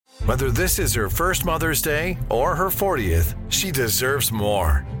Whether this is her first Mother's Day or her 40th, she deserves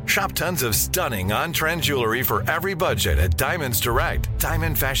more. Shop tons of stunning on-trend jewelry for every budget at Diamonds Direct.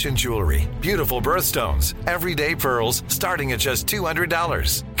 Diamond fashion jewelry, beautiful birthstones, everyday pearls starting at just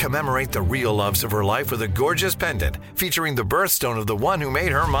 $200. Commemorate the real loves of her life with a gorgeous pendant featuring the birthstone of the one who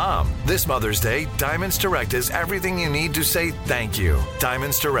made her mom. This Mother's Day, Diamonds Direct is everything you need to say thank you.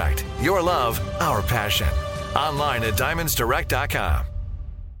 Diamonds Direct. Your love, our passion. Online at diamondsdirect.com.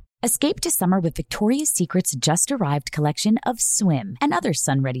 Escape to summer with Victoria's Secret's just-arrived collection of swim and other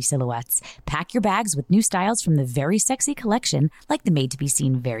sun-ready silhouettes. Pack your bags with new styles from the Very Sexy collection, like the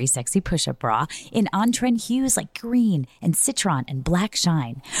made-to-be-seen Very Sexy push-up bra, in on-trend hues like green and citron and black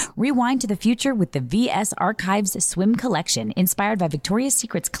shine. Rewind to the future with the VS Archives swim collection, inspired by Victoria's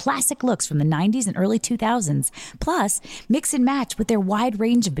Secret's classic looks from the 90s and early 2000s. Plus, mix and match with their wide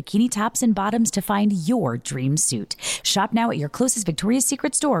range of bikini tops and bottoms to find your dream suit. Shop now at your closest Victoria's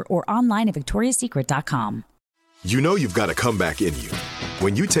Secret store or online at victoriassecret.com. You know you've got a comeback in you.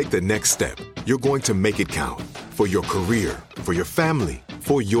 When you take the next step, you're going to make it count. For your career, for your family,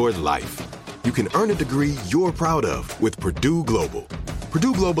 for your life. You can earn a degree you're proud of with Purdue Global.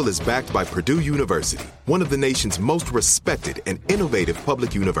 Purdue Global is backed by Purdue University, one of the nation's most respected and innovative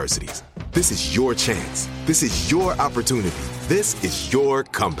public universities. This is your chance. This is your opportunity. This is your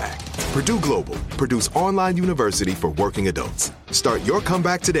comeback. Purdue Global, Purdue's online university for working adults. Start your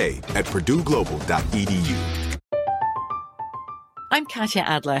comeback today at purdueglobal.edu. I'm Katya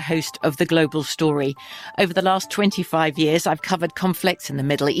Adler, host of The Global Story. Over the last 25 years, I've covered conflicts in the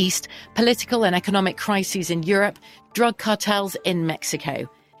Middle East, political and economic crises in Europe, drug cartels in Mexico.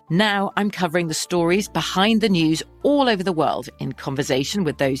 Now I'm covering the stories behind the news all over the world in conversation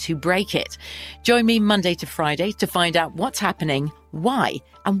with those who break it. Join me Monday to Friday to find out what's happening, why,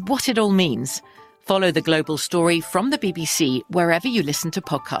 and what it all means. Follow The Global Story from the BBC wherever you listen to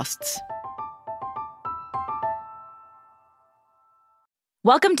podcasts.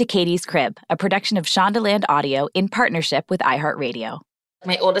 Welcome to Katie's Crib, a production of Shondaland Audio in partnership with iHeartRadio.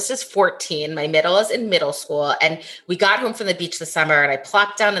 My oldest is 14. My middle is in middle school. And we got home from the beach this summer and I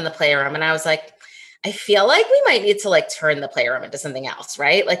plopped down in the playroom and I was like, I feel like we might need to turn the playroom into something else,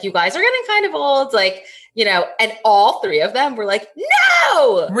 right? You guys are getting kind of old, and all three of them were like,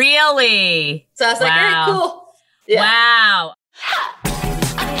 no! Really? So I was like, all right, cool. Yeah. Wow.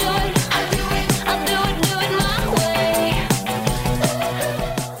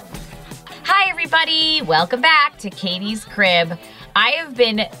 Everybody, welcome back to Katie's Crib. I have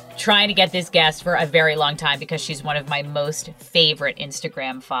been trying to get this guest for a very long time because she's one of my most favorite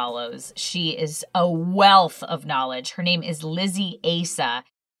Instagram follows. She is a wealth of knowledge. Her name is Lizzie Asa,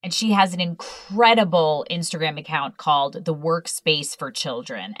 and she has an incredible Instagram account called The Workspace for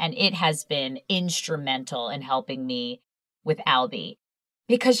Children, and it has been instrumental in helping me with Albie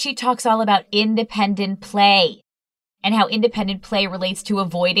because she talks all about independent play and how independent play relates to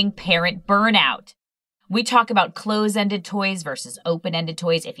avoiding parent burnout. We talk about close-ended toys versus open-ended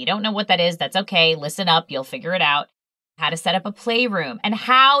toys. If you don't know what that is, that's okay. Listen up. You'll figure it out. How to set up a playroom and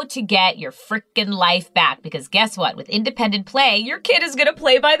how to get your frickin' life back. Because guess what? With independent play, your kid is going to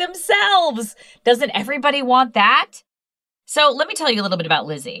play by themselves. Doesn't everybody want that? So let me tell you a little bit about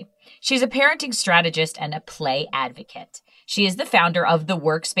Lizzie. She's a parenting strategist and a play advocate. She is the founder of The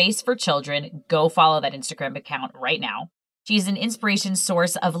Workspace for Children. Go follow that Instagram account right now. She's an inspiration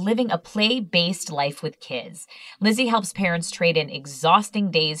source of living a play-based life with kids. Lizzie helps parents trade in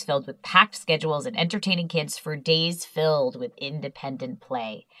exhausting days filled with packed schedules and entertaining kids for days filled with independent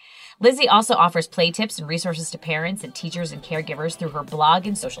play. Lizzie also offers play tips and resources to parents and teachers and caregivers through her blog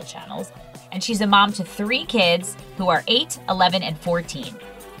and social channels. And she's a mom to 3 kids who are 8, 11, and 14.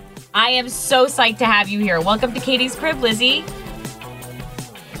 I am so psyched to have you here. Welcome to Katie's Crib, Lizzie.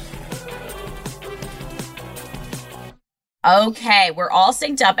 Okay, we're all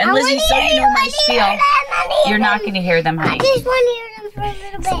synced up. And Lizzie, so you know my spiel. You're not going to hear them, honey. I just want to hear them for a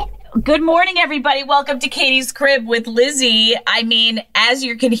little bit. Good morning, everybody. Welcome to Katie's Crib with Lizzie. I mean, as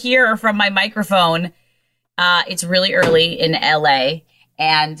you can hear from my microphone, it's really early in LA,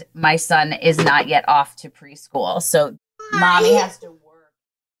 and my son is not yet off to preschool. So mommy has to work.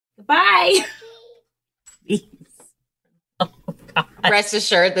 Goodbye. Oh, God. Rest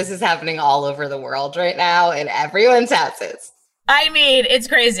assured, this is happening all over the world right now in everyone's houses. I mean, it's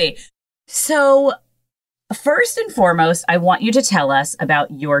crazy. So first and foremost, I want you to tell us about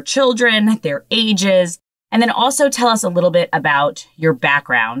your children, their ages, and then also tell us a little bit about your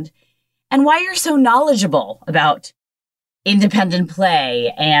background and why you're so knowledgeable about independent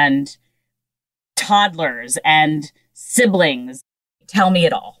play and toddlers and siblings. Tell me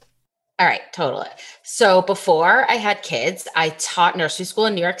it all. All right, totally. So before I had kids, I taught nursery school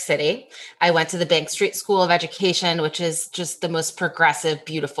in New York City. I went to the Bank Street School of Education, which is just the most progressive,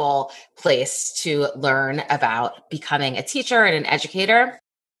 beautiful place to learn about becoming a teacher and an educator.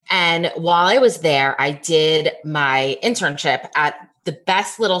 And while I was there, I did my internship at the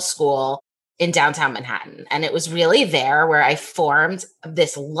best little school in downtown Manhattan. And it was really there where I formed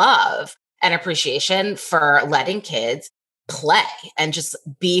this love and appreciation for letting kids play and just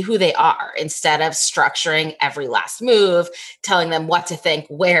be who they are instead of structuring every last move, telling them what to think,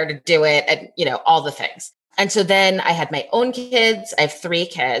 where to do it, and, all the things. And so then I had my own kids. I have 3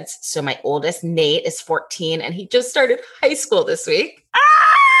 kids. So my oldest, Nate, is 14, and he just started high school this week.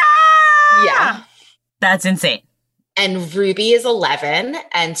 Yeah. That's insane. And Ruby is 11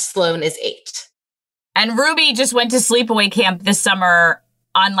 and Sloan is 8. And Ruby just went to sleepaway camp this summer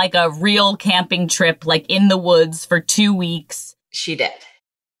on like a real camping trip, like in the woods for 2 weeks. She did.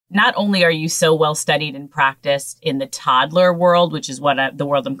 Not only are you so well studied and practiced in the toddler world, which is the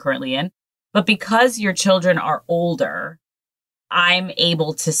world I'm currently in, but because your children are older, I'm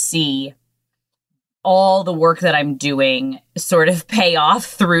able to see all the work that I'm doing sort of pay off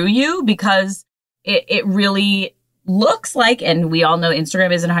through you, because it really looks like, and we all know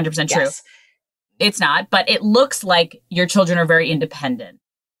Instagram isn't 100% true. Yes. It's not, but it looks like your children are very independent.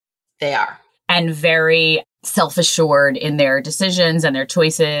 They are. And very self-assured in their decisions and their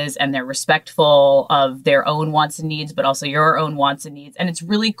choices, and they're respectful of their own wants and needs, but also your own wants and needs. And it's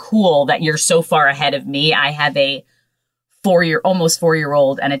really cool that you're so far ahead of me. I have a almost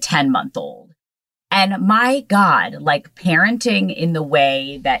 4-year-old and a 10-month-old. And my God, like parenting in the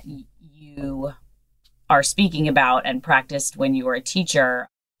way that you are speaking about and practiced when you were a teacher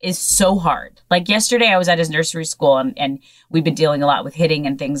is so hard. Like yesterday I was at his nursery school and we've been dealing a lot with hitting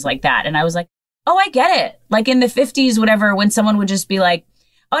and things like that. And I was like, oh, I get it. Like in the 50s, whatever, when someone would just be like,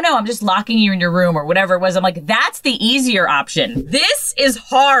 oh no, I'm just locking you in your room or whatever it was. I'm like, that's the easier option. This is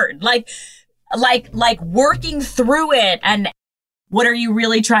hard. Like working through it. And what are you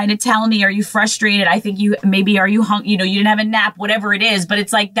really trying to tell me? Are you frustrated? I think are you you didn't have a nap, whatever it is, but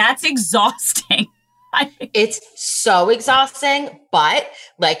it's like, that's exhausting. It's so exhausting, but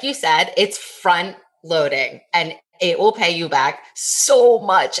like you said, it's front loading and it will pay you back so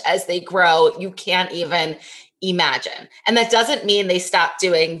much as they grow. You can't even imagine. And that doesn't mean they stop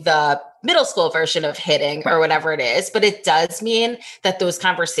doing the middle school version of hitting or whatever it is, but it does mean that those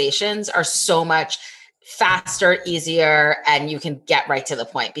conversations are so much faster, easier, and you can get right to the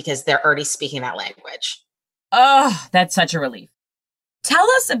point because they're already speaking that language. Oh, that's such a relief. Tell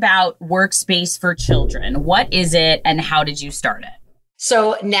us about Workspace for Children. What is it and how did you start it?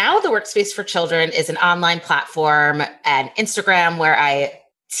 So now the Workspace for Children is an online platform and Instagram where I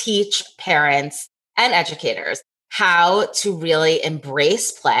teach parents and educators how to really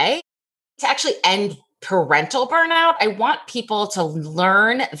embrace play to actually end parental burnout. I want people to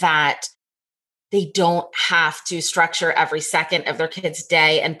learn that they don't have to structure every second of their kid's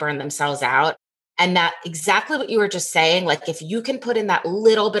day and burn themselves out. And that exactly what you were just saying, like if you can put in that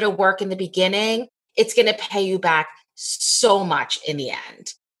little bit of work in the beginning, it's going to pay you back so much in the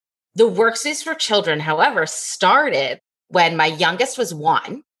end. The Workspace for Children, however, started when my youngest was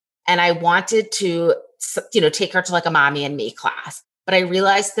 1 and I wanted to, take her to like a mommy and me class. But I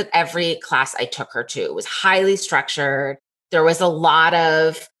realized that every class I took her to was highly structured. There was a lot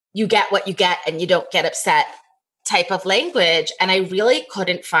of you get what you get and you don't get upset type of language. And I really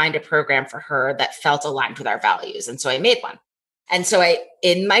couldn't find a program for her that felt aligned with our values. And so I made one. And so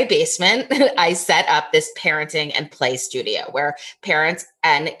in my basement, I set up this parenting and play studio where parents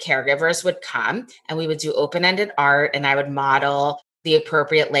and caregivers would come and we would do open-ended art and I would model the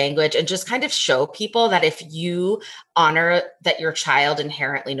appropriate language and just kind of show people that if you honor that your child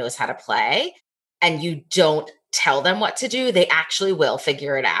inherently knows how to play and you don't tell them what to do, they actually will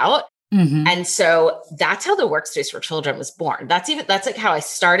figure it out. Mm-hmm. And so that's how the Workspace for Children was born. That's like how I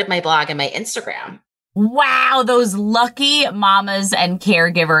started my blog and my Instagram. Wow, those lucky mamas and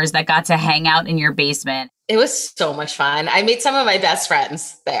caregivers that got to hang out in your basement. It was so much fun. I made some of my best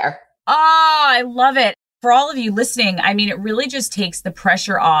friends there. Oh, I love it. For all of you listening, I mean, it really just takes the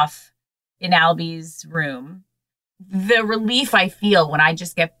pressure off in Albie's room. The relief I feel when I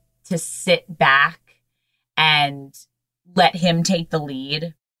just get to sit back and let him take the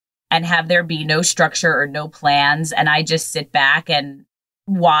lead and have there be no structure or no plans. And I just sit back and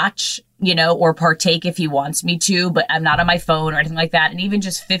watch, or partake if he wants me to, but I'm not on my phone or anything like that. And even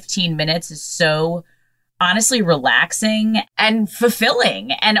just 15 minutes is so honestly relaxing and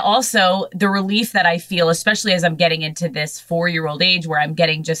fulfilling. And also the relief that I feel, especially as I'm getting into this 4-year-old age where I'm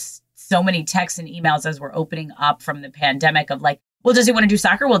getting just so many texts and emails as we're opening up from the pandemic of like, Well, does he want to do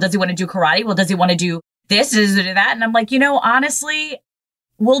soccer? Well, does he want to do karate? Well, does he want to do this? Does he do that? And I'm like, honestly,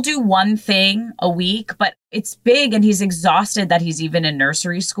 we'll do one thing a week, but it's big and he's exhausted that he's even in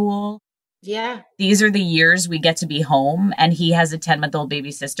nursery school. Yeah. These are the years we get to be home, and he has a 10-month-old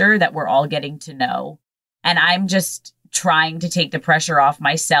baby sister that we're all getting to know. And I'm just trying to take the pressure off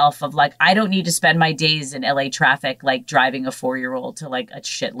myself of like, I don't need to spend my days in LA traffic, like driving a 4-year-old to like a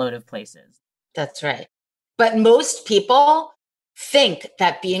shitload of places. That's right. But most people think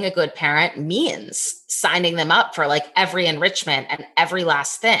that being a good parent means signing them up for like every enrichment and every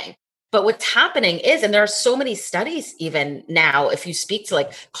last thing. But what's happening is, and there are so many studies even now, if you speak to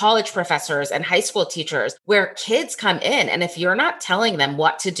like college professors and high school teachers, where kids come in, and if you're not telling them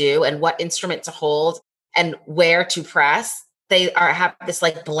what to do and what instrument to hold and where to press, they have this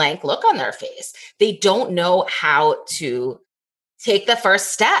like blank look on their face. They don't know how to take the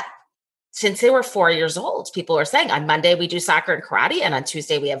first step. Since they were 4 years old, people are saying on Monday we do soccer and karate, and on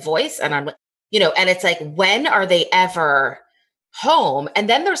Tuesday we have voice, and on, and it's like, when are they ever home? And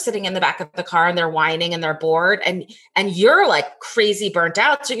then they're sitting in the back of the car and they're whining and they're bored, and you're like crazy burnt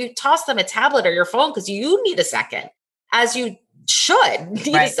out. So you toss them a tablet or your phone because you need a second, as you should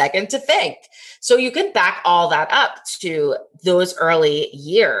need a second to think. So you can back all that up to those early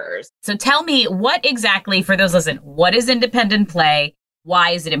years. So tell me, what exactly, for those listening, what is independent play?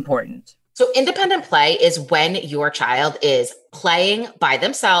 Why is it important? So independent play is when your child is playing by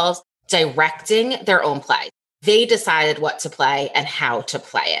themselves, directing their own play. They decided what to play and how to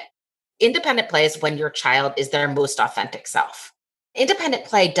play it. Independent play is when your child is their most authentic self. Independent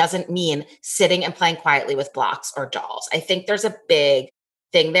play doesn't mean sitting and playing quietly with blocks or dolls. I think there's a big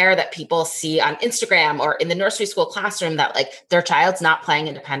thing there that people see on Instagram or in the nursery school classroom, that like their child's not playing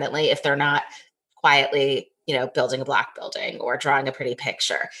independently if they're not quietly, building a block building or drawing a pretty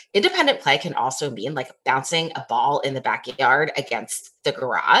picture. Independent play can also mean like bouncing a ball in the backyard against the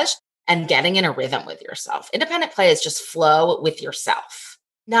garage and getting in a rhythm with yourself. Independent play is just flow with yourself.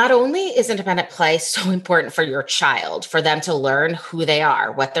 Not only is independent play so important for your child, for them to learn who they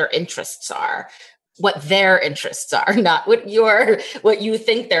are, what their interests are, not what you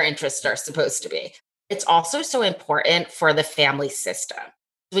think their interests are supposed to be. It's also so important for the family system.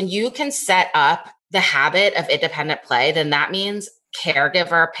 When you can set up the habit of independent play, then that means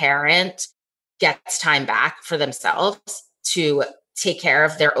caregiver, parent gets time back for themselves to take care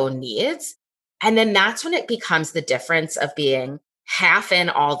of their own needs. And then that's when it becomes the difference of being half in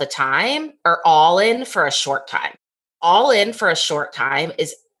all the time or all in for a short time. All in for a short time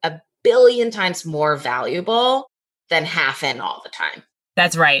is 1 billion times more valuable than half in all the time.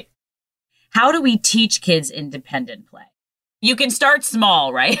 That's right. How do we teach kids independent play? You can start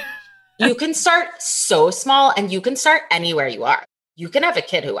small, right? You can start so small, and you can start anywhere you are. You can have a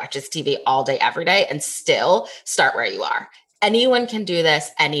kid who watches TV all day, every day, and still start where you are. Anyone can do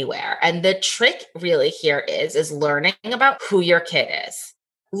this anywhere. And the trick really here is learning about who your kid is.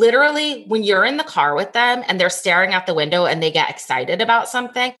 Literally, when you're in the car with them and they're staring out the window and they get excited about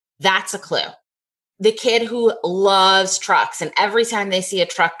something, that's a clue. The kid who loves trucks and every time they see a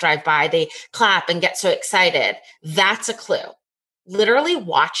truck drive by, they clap and get so excited, that's a clue. Literally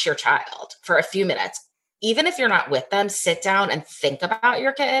watch your child for a few minutes. Even if you're not with them, sit down and think about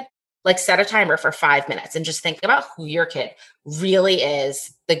your kid. Like set a timer for 5 minutes and just think about who your kid really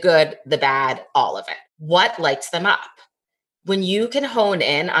is, the good, the bad, all of it. What lights them up? When you can hone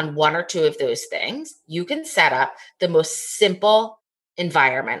in on one or two of those things, you can set up the most simple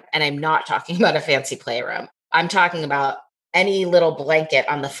environment. And I'm not talking about a fancy playroom. I'm talking about any little blanket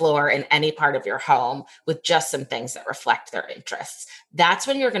on the floor in any part of your home with just some things that reflect their interests. That's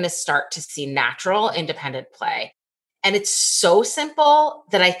when you're going to start to see natural, independent play. And it's so simple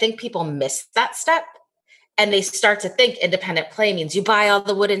that I think people miss that step. And they start to think independent play means you buy all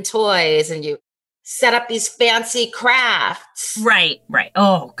the wooden toys and you set up these fancy crafts. Right.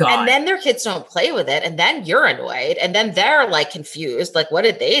 Oh, God. And then their kids don't play with it. And then you're annoyed. And then they're like confused. Like, what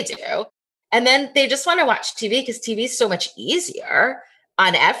did they do? And then they just want to watch TV because TV is so much easier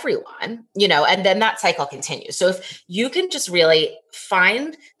on everyone, and then that cycle continues. So if you can just really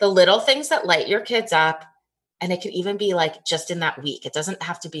find the little things that light your kids up, and it could even be like just in that week. It doesn't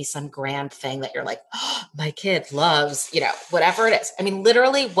have to be some grand thing that you're like, oh, my kid loves, whatever it is. I mean,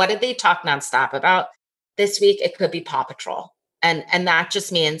 literally, what did they talk nonstop about this week? It could be Paw Patrol. And that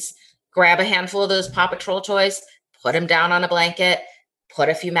just means grab a handful of those Paw Patrol toys, put them down on a blanket, put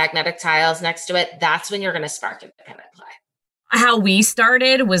a few magnetic tiles next to it. That's when you're going to spark independent play. How we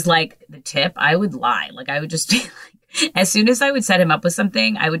started was like the tip. I would lie. Like I would just be like, as soon as I would set him up with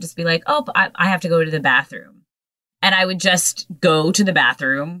something, I would just be like, oh, I have to go to the bathroom. And I would just go to the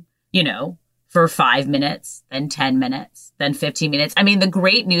bathroom, for 5 minutes, then 10 minutes, then 15 minutes. I mean, the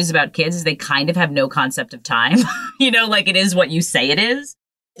great news about kids is they kind of have no concept of time, like it is what you say it is.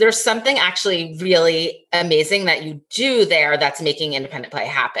 There's something actually really amazing that you do there that's making independent play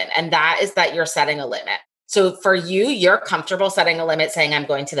happen. And that is that you're setting a limit. So for you, you're comfortable setting a limit, saying I'm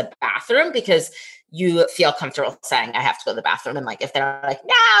going to the bathroom because you feel comfortable saying I have to go to the bathroom. And like, if they're like,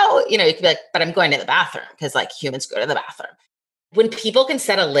 no, you could be like, but I'm going to the bathroom because like humans go to the bathroom. When people can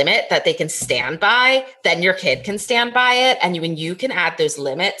set a limit that they can stand by, then your kid can stand by it. And when you can add those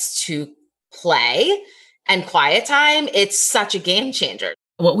limits to play and quiet time, it's such a game changer.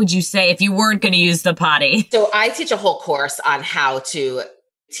 What would you say if you weren't going to use the potty? So I teach a whole course on how to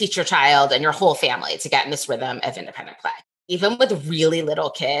teach your child and your whole family to get in this rhythm of independent play. Even with really little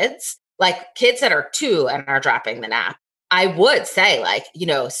kids, like kids that are 2 and are dropping the nap, I would say like,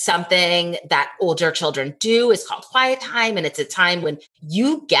 something that older children do is called quiet time. And it's a time when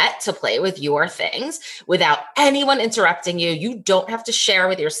you get to play with your things without anyone interrupting you. You don't have to share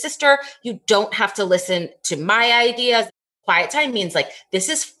with your sister. You don't have to listen to my ideas. Quiet time means like, this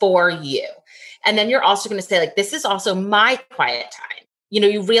is for you. And then you're also going to say like, this is also my quiet time.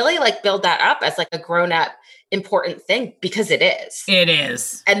 You really like build that up as like a grown up important thing because it is. It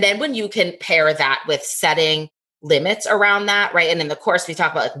is. And then when you can pair that with setting limits around that, right? And in the course, we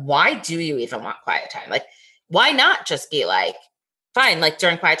talk about like, why do you even want quiet time? Like, why not just be like, fine, like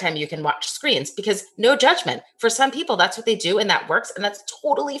during quiet time, you can watch screens because no judgment. For some people, that's what they do and that works and that's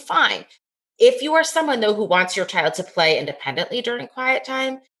totally fine. If you are someone though who wants your child to play independently during quiet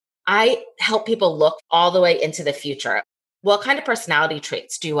time, I help people look all the way into the future. What kind of personality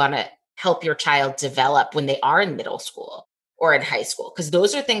traits do you want to help your child develop when they are in middle school or in high school? Because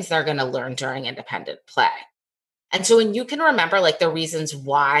those are things they're going to learn during independent play. And so when you can remember like the reasons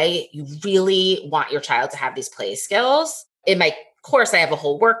why you really want your child to have these play skills, in my course, I have a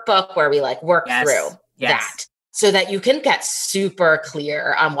whole workbook where we like work through that so that you can get super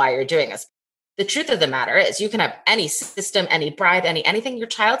clear on why you're doing this. The truth of the matter is you can have any system, any bribe, anything, your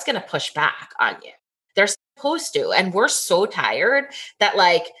child's going to push back on you. They're supposed to. And we're so tired that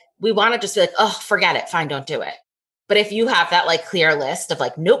like, we want to just be like, oh, forget it. Fine, don't do it. But if you have that like clear list of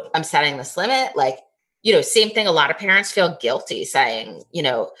like, nope, I'm setting this limit. Like, same thing. A lot of parents feel guilty saying,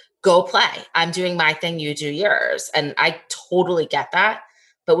 go play. I'm doing my thing. You do yours. And I totally get that.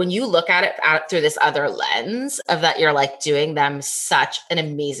 But when you look at it out through this other lens of that, you're like doing them such an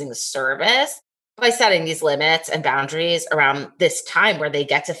amazing service by setting these limits and boundaries around this time where they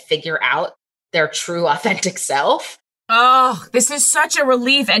get to figure out their true authentic self. Oh, this is such a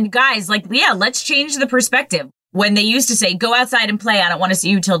relief. And guys, like, let's change the perspective. When they used to say, go outside and play, I don't want to see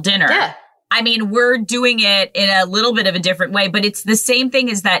you till dinner. Yeah. I mean, we're doing it in a little bit of a different way, but it's the same thing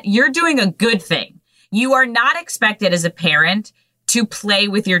as that you're doing a good thing. You are not expected as a parent to play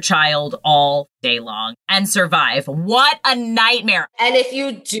with your child all day long and survive. What a nightmare. And if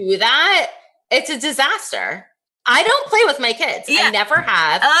you do that, it's a disaster. I don't play with my kids. Yeah. I never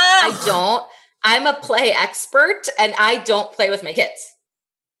have. I don't. I'm a play expert and I don't play with my kids.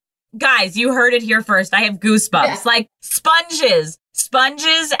 Guys, you heard it here first. I have goosebumps. Yeah. Like sponges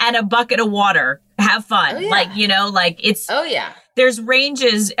and a bucket of water. Have fun. Oh, yeah. Like it's. Oh, yeah. There's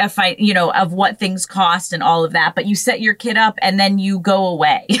ranges of what things cost and all of that, but you set your kid up and then you go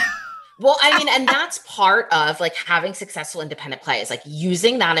away. Well, I mean, and that's part of like having successful independent play is like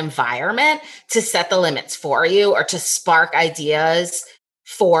using that environment to set the limits for you or to spark ideas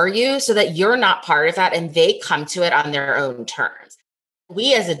for you so that you're not part of that and they come to it on their own terms.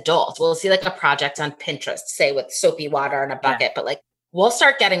 We as adults will see like a project on Pinterest, say with soapy water and a bucket, but like we'll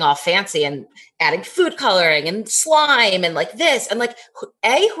start getting all fancy and adding food coloring and slime and like this. And like,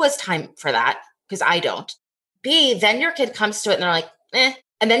 A, who has time for that? Because I don't. B, then your kid comes to it and they're like, eh.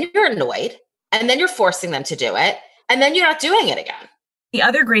 And then you're annoyed. And then you're forcing them to do it. And then you're not doing it again. The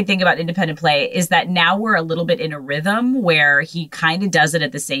other great thing about independent play is that now we're a little bit in a rhythm where he kind of does it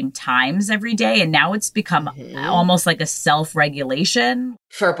at the same times every day. And now it's become almost like a self-regulation.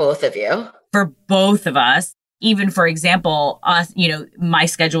 For both of you. For both of us. Even, for example, us, my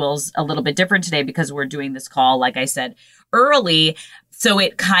schedule's a little bit different today because we're doing this call, like I said, early. So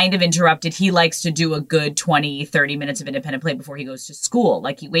it kind of interrupted. He likes to do a good 20, 30 minutes of independent play before he goes to school.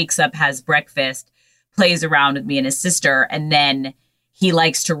 Like he wakes up, has breakfast, plays around with me and his sister, and then he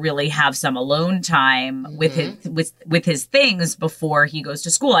likes to really have some alone time with his things before he goes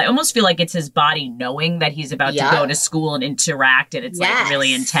to school. I almost feel like it's his body knowing that he's about to go to school and interact, and it's like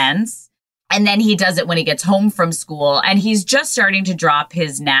really intense. And then he does it when he gets home from school, and he's just starting to drop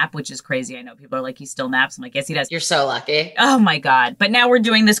his nap, which is crazy. I know people are like, he still naps. I'm like, yes, he does. You're so lucky. Oh my God. But now we're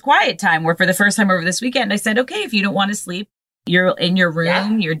doing this quiet time where for the first time over this weekend, I said, okay, if you don't want to sleep, You're in your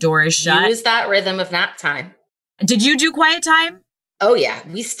room, your door is shut. Use that rhythm of nap time. Did you do quiet time? Oh, yeah.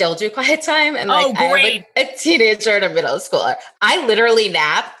 We still do quiet time. And like, great. I have like a teenager and a middle schooler. I literally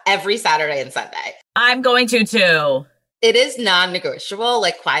nap every Saturday and Sunday. I'm going to too. It is non-negotiable.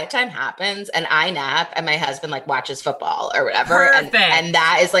 Like quiet time happens and I nap and my husband like watches football or whatever. And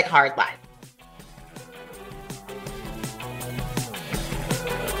that is like hard line.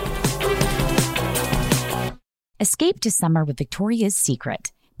 Escape to summer with Victoria's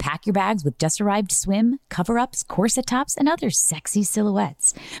Secret. Pack your bags with just-arrived swim, cover-ups, corset tops, and other sexy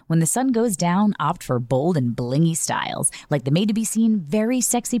silhouettes. When the sun goes down, opt for bold and blingy styles, like the made-to-be-seen Very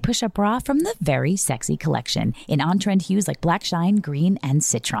Sexy Push-Up Bra from the Very Sexy collection, in on-trend hues like black shine, green, and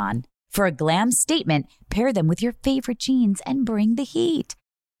citron. For a glam statement, pair them with your favorite jeans and bring the heat.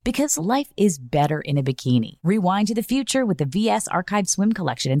 Because life is better in a bikini. Rewind to the future with the VS Archive Swim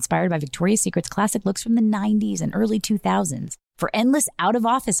Collection, inspired by Victoria's Secret's classic looks from the 90s and early 2000s. For endless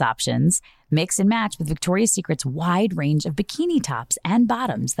out-of-office options, mix and match with Victoria's Secret's wide range of bikini tops and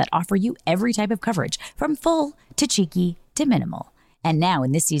bottoms that offer you every type of coverage, from full to cheeky to minimal. And now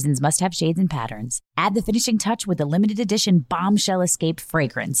in this season's must-have shades and patterns, add the finishing touch with the limited edition Bombshell Escape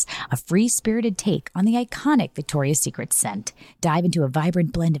fragrance, a free-spirited take on the iconic Victoria's Secret scent. Dive into a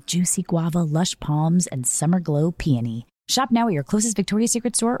vibrant blend of juicy guava, lush palms, and summer glow peony. Shop now at your closest Victoria's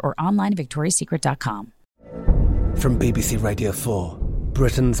Secret store or online at victoriassecret.com. From BBC Radio 4,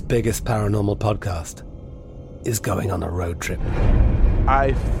 Britain's biggest paranormal podcast is going on a road trip.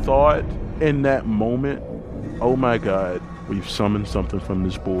 I thought in that moment, oh my God, we've summoned something from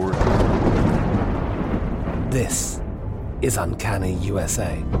this board. This is Uncanny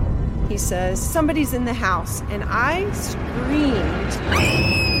USA. He says, somebody's in the house, and I screamed.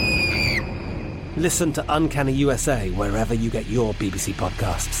 Listen to Uncanny USA wherever you get your BBC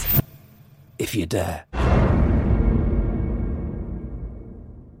podcasts, if you dare.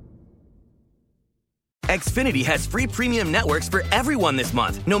 Xfinity has free premium networks for everyone this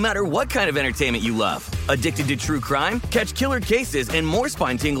month, no matter what kind of entertainment you love. Addicted to true crime? Catch killer cases and more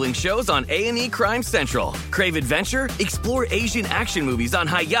spine-tingling shows on A&E Crime Central. Crave adventure? Explore Asian action movies on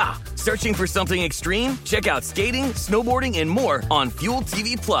Hi-YAH. Searching for something extreme? Check out skating, snowboarding, and more on Fuel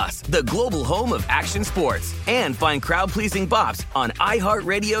TV Plus, the global home of action sports. And find crowd-pleasing bops on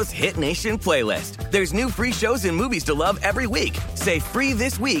iHeartRadio's Hit Nation playlist. There's new free shows and movies to love every week. Say free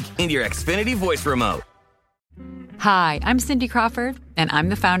this week in your Xfinity voice remote. Hi, I'm Cindy Crawford, and I'm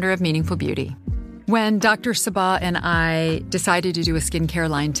the founder of Meaningful Beauty. When Dr. Sabah and I decided to do a skincare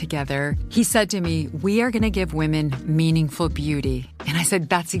line together, he said to me, we are going to give women meaningful beauty. And I said,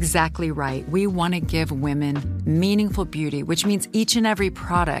 that's exactly right. We want to give women meaningful beauty, which means each and every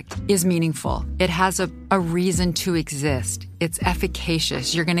product is meaningful. It has a reason to exist. It's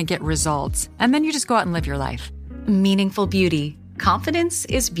efficacious. You're going to get results. And then you just go out and live your life. Meaningful Beauty. Confidence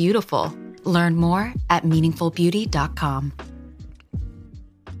is beautiful. Learn more at meaningfulbeauty.com.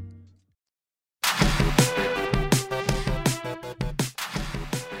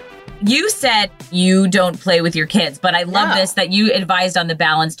 You said you don't play with your kids, but I love this, that you advised on the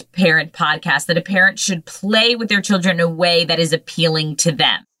Balanced Parent podcast that a parent should play with their children in a way that is appealing to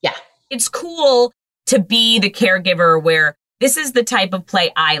them. Yeah. It's cool to be the caregiver where this is the type of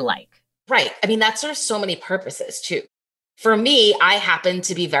play I like. Right. I mean, that serves so many purposes too. For me, I happen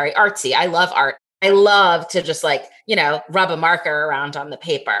to be very artsy. I love art. I love to just like, rub a marker around on the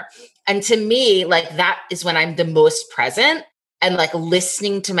paper. And to me, like that is when I'm the most present and like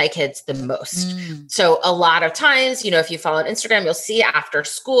listening to my kids the most. So a lot of times, if you follow on Instagram, you'll see after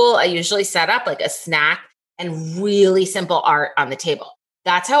school, I usually set up like a snack and really simple art on the table.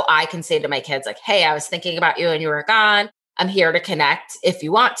 That's how I can say to my kids, like, hey, I was thinking about you and you were gone. I'm here to connect if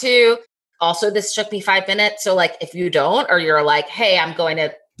you want to. Also, this took me 5 minutes. So like, if you don't, or you're like, hey, I'm going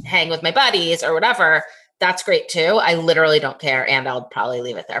to hang with my buddies or whatever, that's great too. I literally don't care. And I'll probably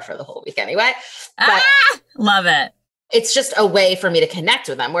leave it there for the whole week anyway. But love it. It's just a way for me to connect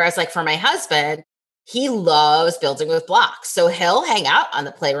with them. Whereas like for my husband, he loves building with blocks. So he'll hang out on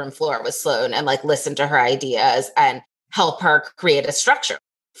the playroom floor with Sloan and like listen to her ideas and help her create a structure.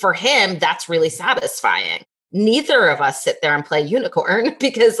 For him, that's really satisfying. Neither of us sit there and play unicorn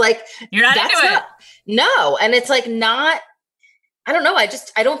because like, you're not into it. No. And it's like not, I don't know.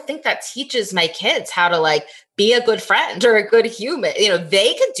 I don't think that teaches my kids how to like be a good friend or a good human.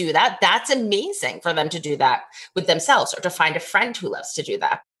 They could do that. That's amazing for them to do that with themselves or to find a friend who loves to do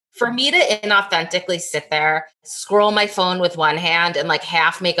that. For me to inauthentically sit there, scroll my phone with one hand and like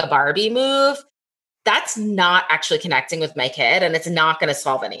half make a Barbie move, that's not actually connecting with my kid and it's not going to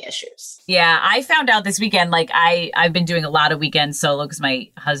solve any issues. Yeah. I found out this weekend, like I've been doing a lot of weekends solo because my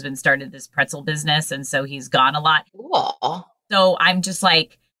husband started this pretzel business. And so he's gone a lot. Cool. So I'm just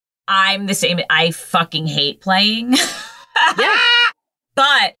like, I'm the same. I fucking hate playing. Yeah.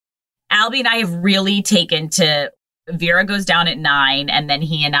 But Albie and I have really taken to, Vera goes down at 9, and then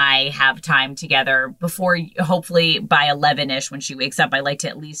he and I have time together before, hopefully by 11-ish when she wakes up. I like to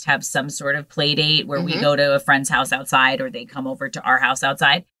at least have some sort of play date where we go to a friend's house outside or they come over to our house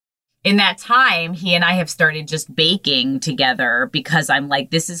outside. In that time, he and I have started just baking together because I'm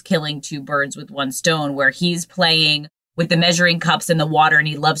like, this is killing two birds with one stone, where he's playing with the measuring cups and the water and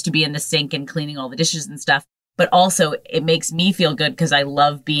he loves to be in the sink and cleaning all the dishes and stuff. But also it makes me feel good because I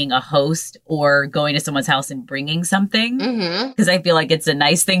love being a host or going to someone's house and bringing something because I feel like it's a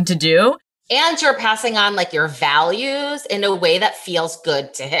nice thing to do. And you're passing on like your values in a way that feels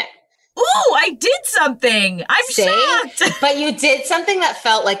good to him. Ooh, I did something. I'm shocked. But you did something that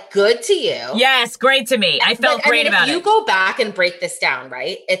felt like good to you. Yes, great to me. I felt great about it. If you go back and break this down,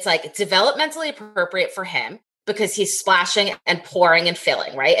 right? It's like developmentally appropriate for him because he's splashing and pouring and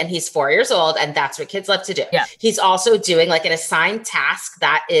filling, right? And he's 4 years old and that's what kids love to do. Yeah. He's also doing like an assigned task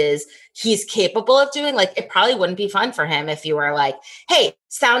that is he's capable of doing. Like it probably wouldn't be fun for him if you were like, hey,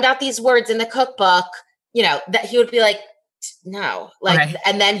 sound out these words in the cookbook, you know, that he would be like, no, like,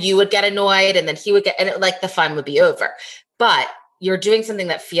 and then you would get annoyed and then he would get, and like the fun would be over. But you're doing something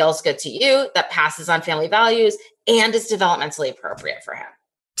that feels good to you, that passes on family values and is developmentally appropriate for him.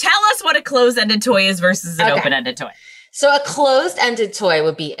 Tell us what a closed-ended toy is versus an open-ended toy. So a closed-ended toy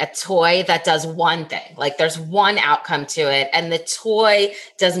would be a toy that does one thing. Like there's one outcome to it and the toy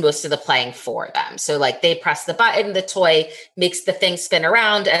does most of the playing for them. So like they press the button, the toy makes the thing spin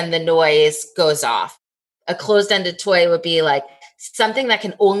around and the noise goes off. A closed-ended toy would be like something that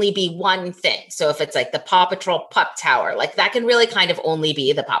can only be one thing. So if it's like the Paw Patrol Pup Tower, like that can really kind of only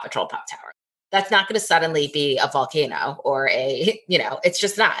be the Paw Patrol Pup Tower. That's not going to suddenly be a volcano or a, you know, it's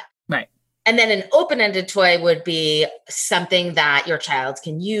just not. Right. And then an open-ended toy would be something that your child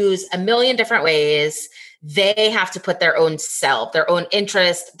can use a million different ways. They have to put their own self, their own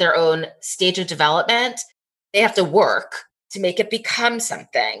interest, their own stage of development. They have to work to make it become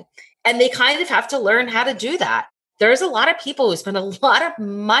something. And they kind of have to learn how to do that. There's a lot of people who spend a lot of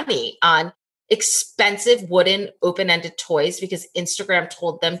money on expensive wooden open-ended toys because Instagram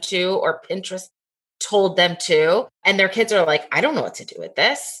told them to, or Pinterest told them to. And their kids are like, I don't know what to do with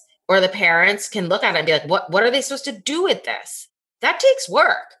this. Or the parents can look at it and be like, what are they supposed to do with this? That takes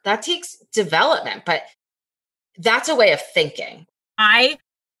work. That takes development, but that's a way of thinking. I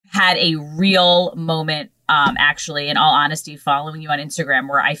had a real moment, actually, in all honesty, following you on Instagram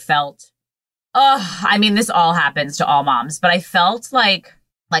where I felt, I mean, this all happens to all moms, but I felt like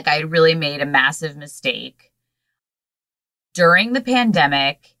I really made a massive mistake. During the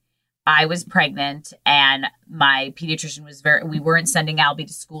pandemic, I was pregnant and my pediatrician was we weren't sending Albie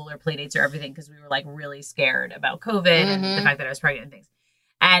to school or play dates or everything because we were like really scared about COVID and the fact that I was pregnant and things.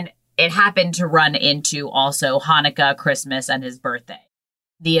 And it happened to run into also Hanukkah, Christmas, and his birthday.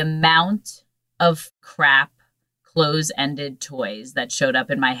 The amount of crap close-ended toys that showed up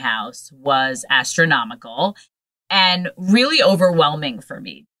in my house was astronomical and really overwhelming for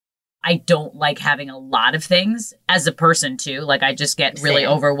me. I don't like having a lot of things as a person too. Like I just get really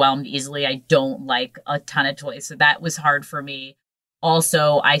overwhelmed easily. I don't like a ton of toys. So that was hard for me.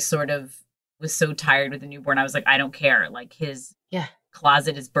 Also, I sort of was so tired with the newborn. I was like, I don't care. Like his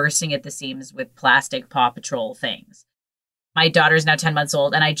closet is bursting at the seams with plastic Paw Patrol things. My daughter's now 10 months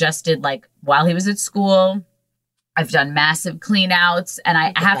old and I just did like, while he was at school, I've done massive clean outs and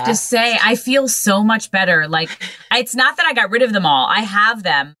I have to say, I feel so much better. Like it's not that I got rid of them all. I have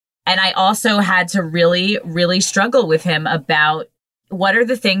them. And I also had to really, really struggle with him about what are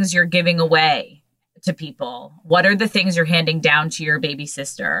the things you're giving away to people? What are the things you're handing down to your baby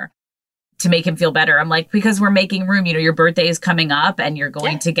sister to make him feel better? I'm like, because we're making room, you know, your birthday is coming up and you're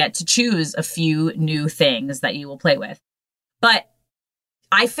going to get to choose a few new things that you will play with. But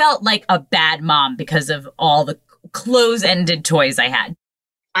I felt like a bad mom because of all the close-ended toys I had.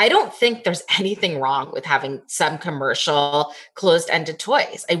 I don't think there's anything wrong with having some commercial closed-ended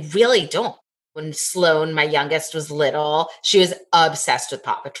toys. I really don't. When Sloan, my youngest, was little, she was obsessed with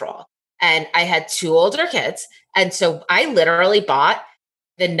Paw Patrol. And I had 2 older kids. And so I literally bought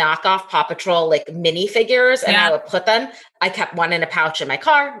the knockoff Paw Patrol like minifigures and I would put them. I kept one in a pouch in my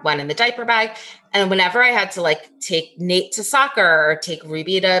car, one in the diaper bag. And whenever I had to like take Nate to soccer or take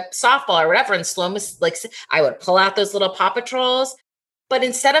Ruby to softball or whatever, and Sloan was like, I would pull out those little Paw Patrols. But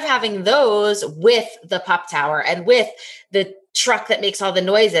instead of having those with the Pup Tower and with the truck that makes all the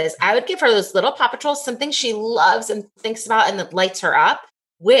noises, I would give her those little Paw Patrols, something she loves and thinks about and that lights her up,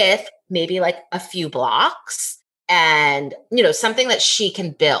 with maybe like a few blocks and, you know, something that she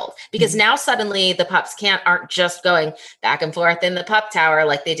can build, because now suddenly the pups aren't just going back and forth in the pup tower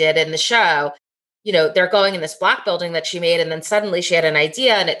like they did in the show. You know, they're going in this block building that she made, and then suddenly she had an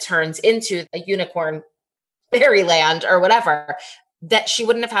idea and it turns into a unicorn fairyland or whatever, that she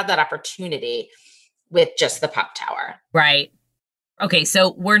wouldn't have had that opportunity with just the pup tower. Right. Okay,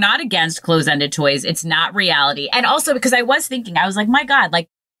 so we're not against close-ended toys. It's not reality. And also because I was thinking, I was like, my God, like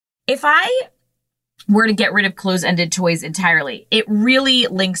if I were to get rid of close-ended toys entirely, it really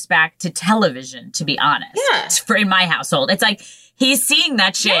links back to television, to be honest. Yeah. For in my household. It's like, he's seeing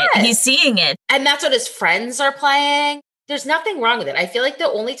that shit. Yes. He's seeing it. And that's what his friends are playing. There's nothing wrong with it. I feel like the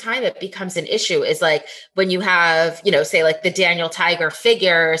only time it becomes an issue is like when you have, you know, say like the Daniel Tiger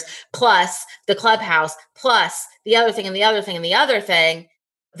figures plus the Clubhouse plus the other thing and the other thing and the other thing,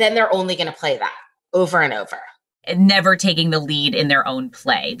 then they're only going to play that over and over. And never taking the lead in their own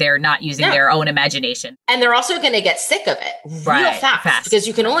play. They're not using their own imagination. And they're also going to get sick of it real fast because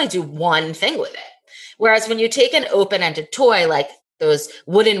you can only do one thing with it. Whereas when you take an open-ended toy, like those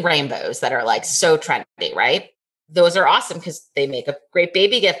wooden rainbows that are like so trendy, right? Those are awesome because they make a great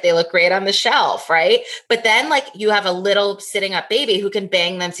baby gift. They look great on the shelf, right? But then like you have a little sitting up baby who can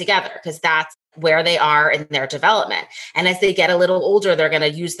bang them together because that's where they are in their development. And as they get a little older, they're going to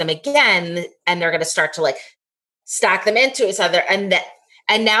use them again and they're going to start to like stack them into each other. And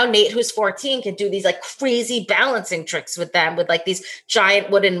now Nate, who's 14, can do these like crazy balancing tricks with them with like these giant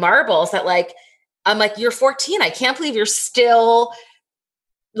wooden marbles that like, I'm like, you're 14. I can't believe you're still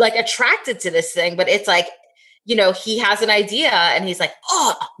like attracted to this thing. But it's like, you know, he has an idea and he's like,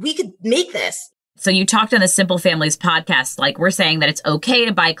 oh, we could make this. So you talked on the Simple Families podcast, like we're saying that it's okay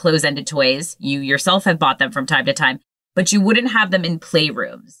to buy close-ended toys. You yourself have bought them from time to time, but you wouldn't have them in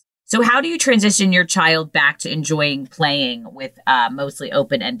playrooms. So how do you transition your child back to enjoying playing with mostly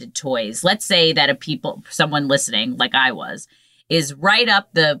open-ended toys? Let's say that someone listening, like I was, is right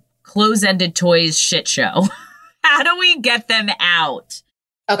up the close-ended toys shit show. How do we get them out?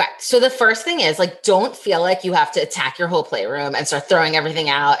 Okay. So the first thing is like, don't feel like you have to attack your whole playroom and start throwing everything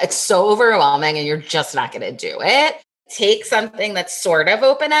out. It's so overwhelming and you're just not going to do it. Take something that's sort of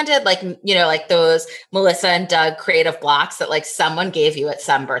open-ended, like, you know, like those Melissa and Doug creative blocks that like someone gave you at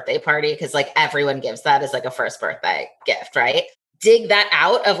some birthday party. Cause like everyone gives that as like a first birthday gift, right? Dig that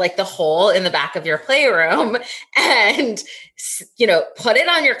out of like the hole in the back of your playroom and, you know, put it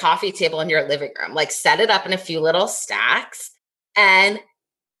on your coffee table in your living room, like set it up in a few little stacks and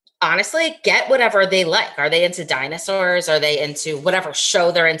honestly, get whatever they like. Are they into dinosaurs? Are they into whatever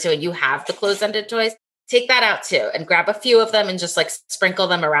show they're into and you have the closed-ended toys? Take that out too and grab a few of them and just like sprinkle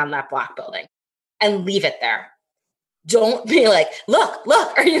them around that block building and leave it there. Don't be like, look,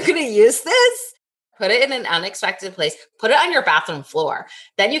 are you going to use this? Put it in an unexpected place. Put it on your bathroom floor.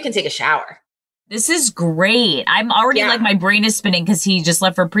 Then you can take a shower. This is great. I'm already like, my brain is spinning because he just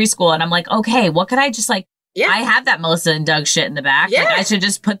left for preschool. And I'm like, okay, what could I just like, I have that Melissa and Doug shit in the back. Like I should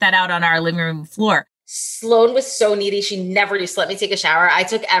just put that out on our living room floor. Sloan was so needy. She never used to let me take a shower. I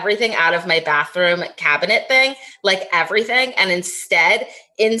took everything out of my bathroom cabinet thing, like everything. And instead,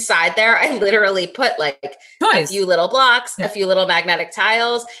 inside there, I literally put like toys. A few little blocks, a few little magnetic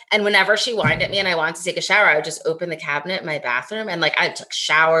tiles. And whenever she whined at me and I wanted to take a shower, I would just open the cabinet in my bathroom and like I took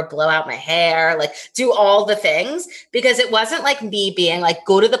shower, blow out my hair, like do all the things because it wasn't like me being like,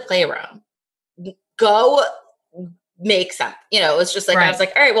 go to the playroom, go make something, you know, it was just like, I was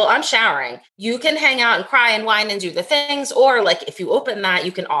like, all right, well, I'm showering. You can hang out and cry and whine and do the things. Or like, if you open that,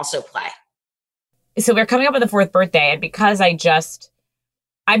 you can also play. So we're coming up on the 4th birthday. And because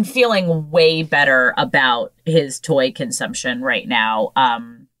I'm feeling way better about his toy consumption right now.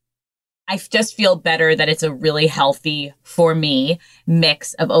 I just feel better that it's a really healthy, for me,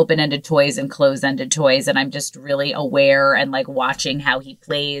 mix of open-ended toys and closed-ended toys. And I'm just really aware and like watching how he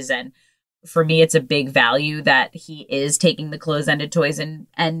plays. And for me, it's a big value that he is taking the closed-ended toys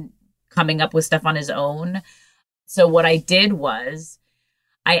and coming up with stuff on his own. So what I did was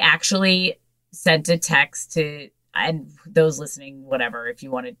I actually sent a text to, and those listening, whatever, if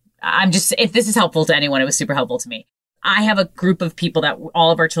you wanted, if this is helpful to anyone, it was super helpful to me. I have a group of people that all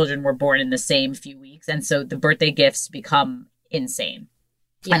of our children were born in the same few weeks. And so the birthday gifts become insane.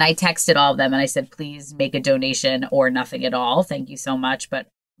 Yeah. And I texted all of them and I said, please make a donation or nothing at all. Thank you so much. But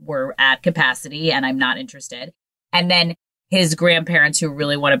we're at capacity and I'm not interested. And then his grandparents who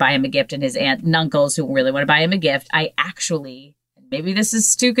really want to buy him a gift and his aunt and uncles who really want to buy him a gift. I actually, maybe this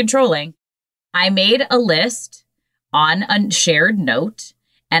is too controlling, I made a list on a shared note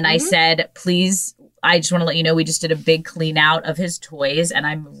and I said, please, I just want to let you know, we just did a big clean out of his toys and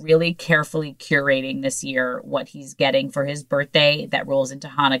I'm really carefully curating this year what he's getting for his birthday that rolls into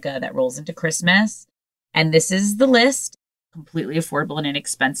Hanukkah, that rolls into Christmas. And this is the list, completely affordable and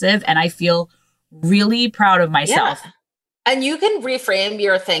inexpensive. And I feel really proud of myself. Yeah. And you can reframe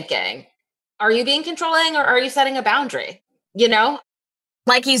your thinking. Are you being controlling or are you setting a boundary? You know?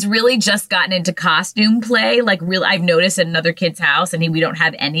 Like he's really just gotten into costume play. Like really, I've noticed at another kid's house and we don't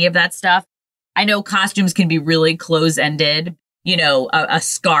have any of that stuff. I know costumes can be really close-ended, you know, a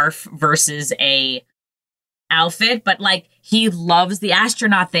scarf versus a outfit, but like he loves the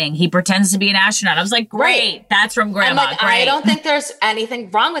astronaut thing. He pretends to be an astronaut. I was like, great. Right. That's from Grandma. Like, I don't think there's anything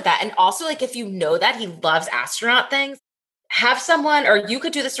wrong with that. And also, like, if you know that he loves astronaut things, have someone, or you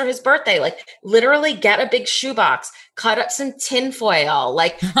could do this for his birthday, like literally get a big shoebox, cut up some tin foil,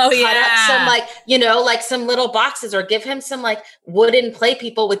 like cut up some like, you know, like some little boxes, or give him some like wooden play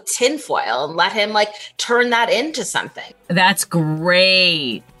people with tin foil and let him like turn that into something. That's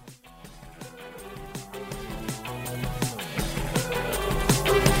great.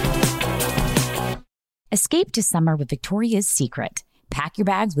 Escape to summer with Victoria's Secret. Pack your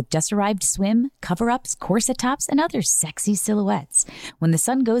bags with just-arrived swim, cover-ups, corset tops, and other sexy silhouettes. When the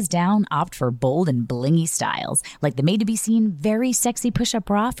sun goes down, opt for bold and blingy styles, like the made-to-be-seen Very Sexy Push-Up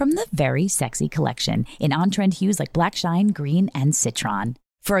Bra from the Very Sexy collection, in on-trend hues like black shine, green, and citron.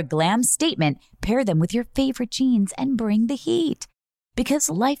 For a glam statement, pair them with your favorite jeans and bring the heat. Because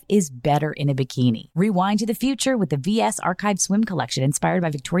life is better in a bikini. Rewind to the future with the VS Archive Swim Collection, inspired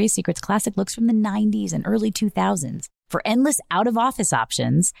by Victoria's Secret's classic looks from the 90s and early 2000s. For endless out-of-office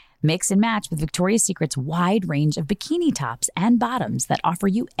options, mix and match with Victoria's Secret's wide range of bikini tops and bottoms that offer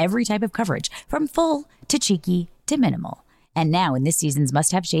you every type of coverage, from full to cheeky to minimal. And now in this season's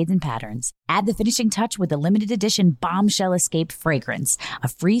must-have shades and patterns, add the finishing touch with the limited edition Bombshell Escape fragrance, a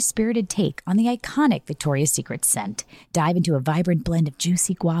free-spirited take on the iconic Victoria's Secret scent. Dive into a vibrant blend of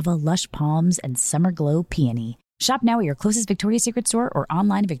juicy guava, lush palms, and summer glow peony. Shop now at your closest Victoria's Secret store or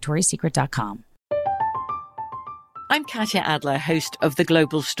online at victoriassecret.com. I'm Katya Adler, host of The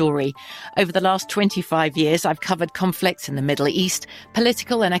Global Story. Over the last 25 years, I've covered conflicts in the Middle East,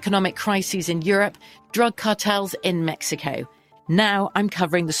 political and economic crises in Europe, drug cartels in Mexico. Now I'm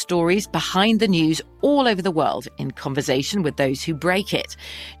covering the stories behind the news all over the world in conversation with those who break it.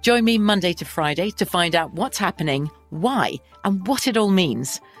 Join me Monday to Friday to find out what's happening, why, and what it all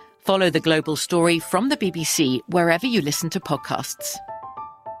means. Follow The Global Story from the BBC wherever you listen to podcasts.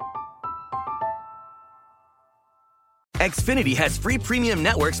 Xfinity has free premium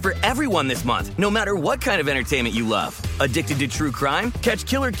networks for everyone this month, no matter what kind of entertainment you love. Addicted to true crime? Catch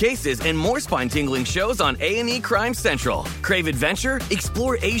killer cases and more spine-tingling shows on A&E Crime Central. Crave adventure?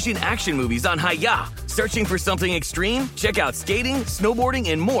 Explore Asian action movies on Hi-YAH. Searching for something extreme? Check out skating, snowboarding,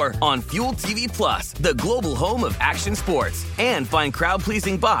 and more on Fuel TV Plus, the global home of action sports. And find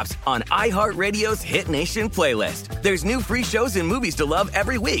crowd-pleasing bops on iHeartRadio's Hit Nation playlist. There's new free shows and movies to love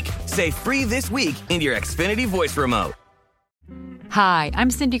every week. Say free this week in your Xfinity voice remote. Hi,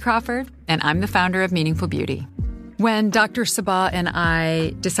 I'm Cindy Crawford, and I'm the founder of Meaningful Beauty. When Dr. Sabah and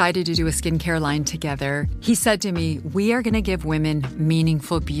I decided to do a skincare line together, he said to me, we are going to give women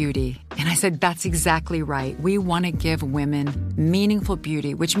meaningful beauty. And I said, that's exactly right. We want to give women meaningful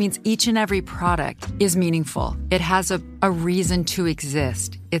beauty, which means each and every product is meaningful. It has a reason to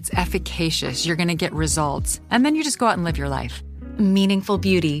exist. It's efficacious. You're going to get results. And then you just go out and live your life. Meaningful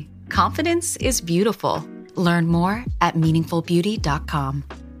Beauty. Confidence is beautiful. Learn more at meaningfulbeauty.com.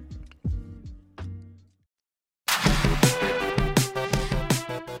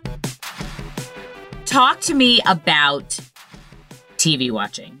 Talk to me about TV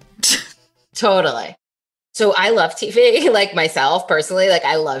watching. Totally. So I love TV, like myself personally, like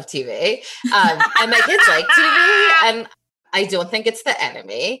I love TV. And my kids like TV, and I don't think it's the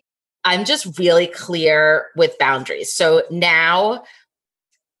enemy. I'm just really clear with boundaries. So now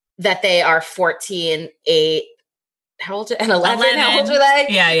that they are 14, 8, how old, and 11, how old are they?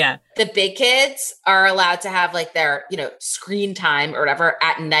 Yeah. The big kids are allowed to have like their, screen time or whatever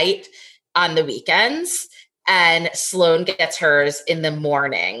at night on the weekends. And Sloan gets hers in the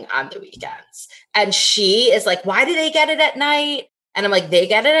morning on the weekends. And she is like, why do they get it at night? And I'm like, they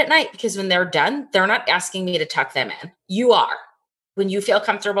get it at night because when they're done, they're not asking me to tuck them in. You are. When you feel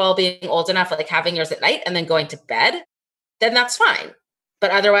comfortable being old enough, like having yours at night and then going to bed, then that's fine. But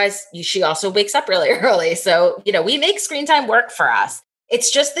otherwise, she also wakes up really early. So, we make screen time work for us.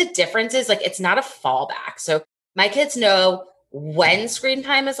 It's just the difference is like, it's not a fallback. So my kids know when screen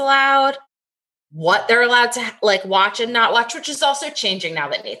time is allowed, what they're allowed to like watch and not watch, which is also changing now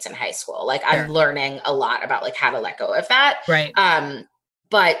that Nate's in high school. Like I'm learning a lot about like how to let go of that. Right.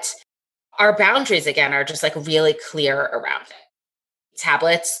 But our boundaries again are just like really clear around it.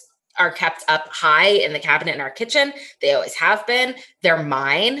 Tablets are kept up high in the cabinet in our kitchen. They always have been. They're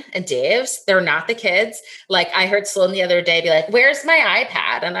mine and Dave's. They're not the kids. Like I heard Sloan the other day be like, where's my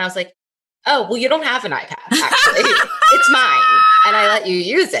iPad? And I was like, oh, well, you don't have an iPad, actually. It's mine. And I let you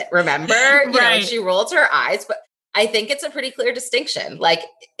use it, remember? You know, she rolled her eyes, but I think it's a pretty clear distinction. Like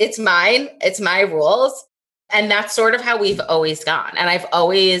it's mine. It's my rules. And that's sort of how we've always gone. And I've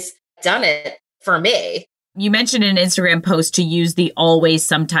always done it for me. You mentioned in an Instagram post to use the always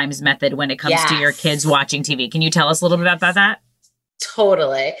sometimes method when it comes to your kids watching TV. Can you tell us a little bit about that?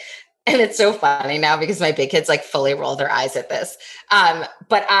 Totally. And it's so funny now because my big kids like fully roll their eyes at this.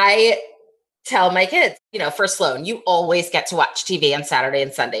 But I tell my kids, you know, for Sloan, you always get to watch TV on Saturday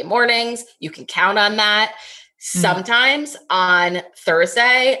and Sunday mornings. You can count on that. Sometimes on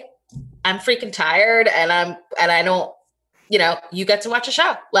Thursday, I'm freaking tired and I don't, you know, you get to watch a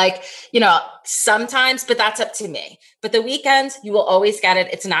show. Like, you know, sometimes, but that's up to me. But the weekends, you will always get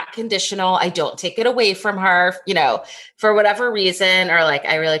it. It's not conditional. I don't take it away from her, you know, for whatever reason, or like,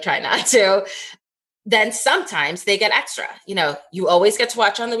 I really try not to. Then sometimes they get extra, you know, you always get to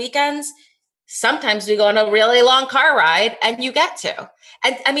watch on the weekends. Sometimes we go on a really long car ride and you get to.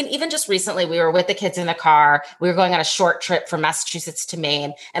 And I mean, even just recently, we were with the kids in the car. We were going on a short trip from Massachusetts to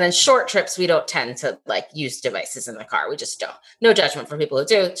Maine. And on short trips, we don't tend to like use devices in the car. We just don't. No judgment for people who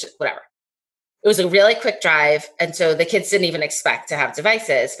do, whatever. It was a really quick drive. And so the kids didn't even expect to have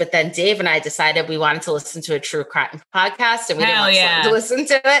devices. But then Dave and I decided we wanted to listen to a true crime podcast and we didn't want Sloan to listen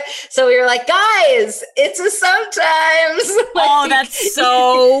to it. So we were like, guys, it's a sometimes. Oh, that's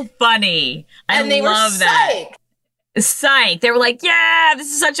so funny. And they love were that. Psych. They were like, yeah, this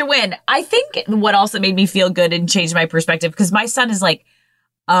is such a win. I think what also made me feel good and changed my perspective, because my son is like,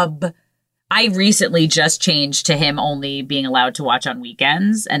 I recently just changed to him only being allowed to watch on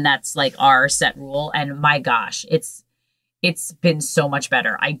weekends. And that's like our set rule. And my gosh, it's been so much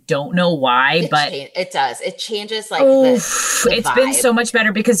better. I don't know why, but it does. It changes like it's vibe. Been so much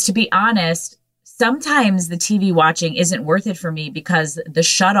better because, to be honest, sometimes the TV watching isn't worth it for me because the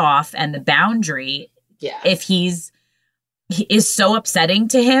shut off and the boundary, if he is so upsetting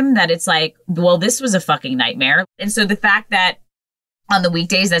to him that it's like, well, this was a fucking nightmare. And so the fact that on the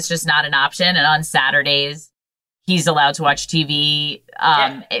weekdays, that's just not an option. And on Saturdays, he's allowed to watch TV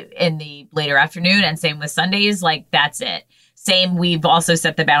in the later afternoon. And same with Sundays, like that's it. Same, we've also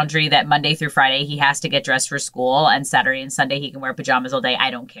set the boundary that Monday through Friday, he has to get dressed for school. And Saturday and Sunday, he can wear pajamas all day. I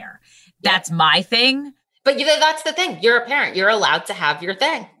don't care. That's my thing. But you know, that's the thing. You're a parent. You're allowed to have your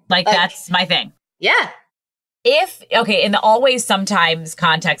thing. Like that's my thing. Yeah. In the always sometimes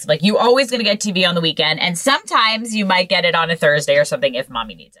context, like you always going to get TV on the weekend and sometimes you might get it on a Thursday or something if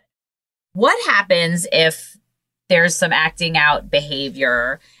mommy needs it. What happens if there's some acting out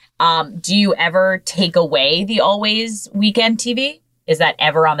behavior? Do you ever take away the always weekend TV? Is that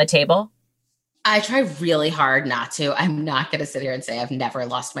ever on the table? I try really hard not to. I'm not going to sit here and say I've never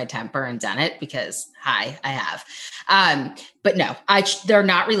lost my temper and done it because, I have. But no, they're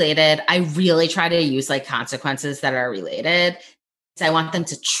not related. I really try to use like consequences that are related. So I want them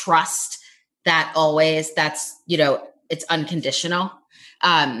to trust that always that's, you know, it's unconditional.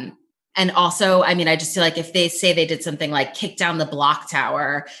 And also, I mean, I just feel like if they say they did something like kick down the block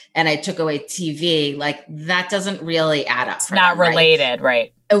tower and I took away TV, like that doesn't really add up. It's not related,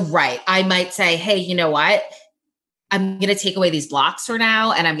 right? Right. I might say, hey, you know what? I'm going to take away these blocks for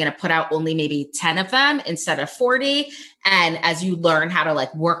now. And I'm going to put out only maybe 10 of them instead of 40. And as you learn how to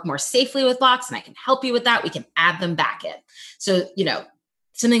like work more safely with blocks, and I can help you with that, we can add them back in. So, you know,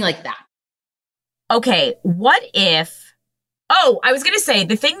 something like that. Okay. What if, I was going to say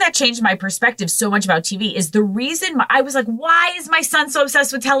the thing that changed my perspective so much about TV is the reason I was like, why is my son so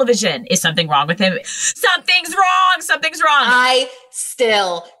obsessed with television? Is something wrong with him? Something's wrong. I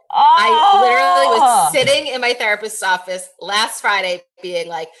literally was sitting in my therapist's office last Friday being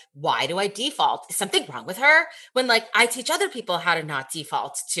like, why do I default? Is something wrong with her? When like I teach other people how to not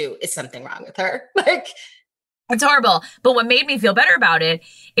default to, is something wrong with her? Like, it's horrible. But what made me feel better about it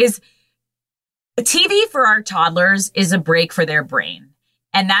is TV for our toddlers is a break for their brain.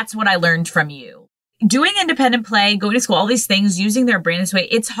 And that's what I learned from you. Doing independent play, going to school, all these things, using their brain this way,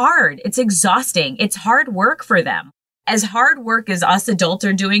 it's hard. It's exhausting. It's hard work for them. As hard work as us adults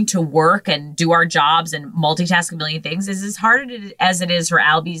are doing to work and do our jobs and multitask a million things is as hard as it is for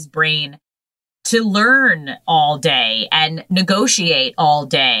Albie's brain to learn all day and negotiate all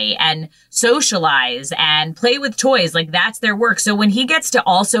day and socialize and play with toys. Like that's their work. So when he gets to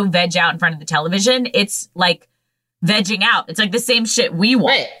also veg out in front of the television, it's like vegging out. It's like the same shit we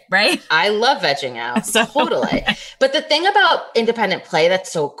want, right? I love vegging out. Totally. But the thing about independent play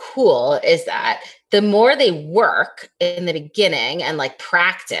that's so cool is that the more they work in the beginning and like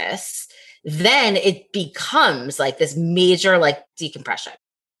practice, then it becomes like this major like decompression.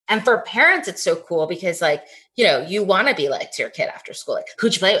 And for parents, it's so cool because like, you know, you want to be like to your kid after school, like,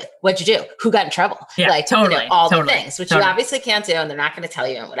 who'd you play with? What'd you do? Who got in trouble? Yeah, like, totally, you know, all the things, which you obviously can't do and they're not going to tell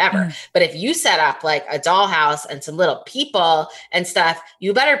you and whatever. But if you set up like a dollhouse and some little people and stuff,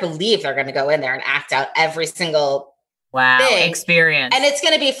 you better believe they're going to go in there and act out every single thing. Experience. And it's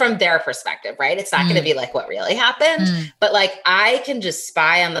going to be from their perspective, right? It's not going to be like what really happened. But like I can just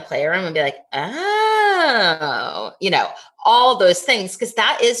spy on the playroom and be like, oh, you know, all those things, because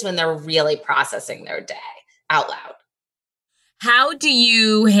that is when they're really processing their day out loud. How do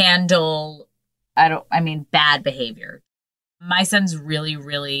you handle, bad behavior? My son's really,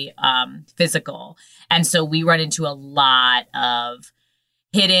 really physical. And so we run into a lot of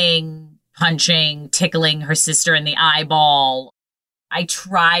hitting, punching, tickling her sister in the eyeball. I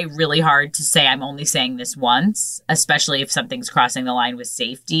try really hard to say I'm only saying this once, especially if something's crossing the line with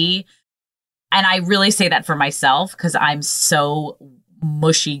safety. And I really say that for myself because I'm so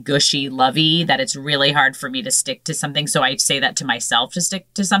mushy, gushy, lovey that it's really hard for me to stick to something. So I say that to myself to stick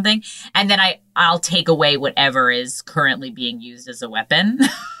to something. And then I'll take away whatever is currently being used as a weapon.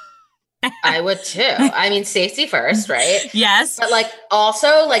 I would too. I mean, safety first, right? Yes. But like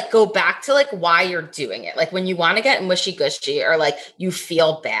also like go back to like why you're doing it. Like when you want to get mushy gushy or like you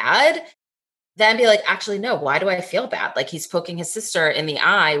feel bad, then be like, actually, no, why do I feel bad? Like he's poking his sister in the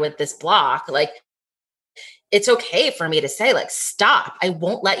eye with this block. Like it's okay for me to say like, stop, I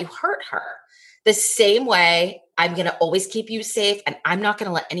won't let you hurt her. The same way I'm going to always keep you safe and I'm not going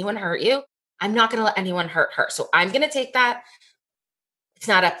to let anyone hurt you. I'm not going to let anyone hurt her. So I'm going to take that. It's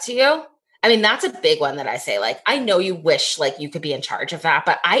not up to you. I mean, that's a big one that I say, like, I know you wish like you could be in charge of that,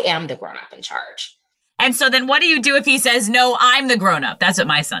 but I am the grown-up in charge. And so then what do you do if he says, no, I'm the grown-up? That's what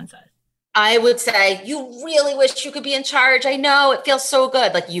my son says. I would say, you really wish you could be in charge. I know it feels so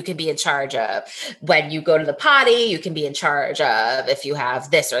good. Like you can be in charge of when you go to the potty, you can be in charge of if you have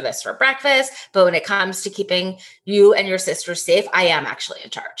this or this for breakfast. But when it comes to keeping you and your sister safe, I am actually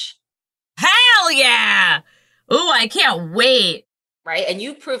in charge. Hell yeah. Ooh, I can't wait. Right. And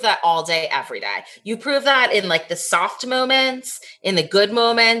you prove that all day, every day. You prove that in like the soft moments, in the good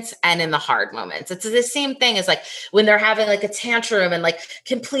moments, and in the hard moments. It's the same thing as like when they're having like a tantrum and like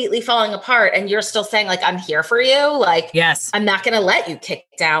completely falling apart and you're still saying like, I'm here for you. Like, yes, I'm not going to let you kick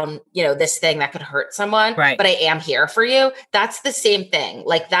down, you know, this thing that could hurt someone, right? But I am here for you. That's the same thing.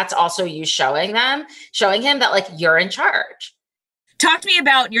 Like that's also you showing him that like you're in charge. Talk to me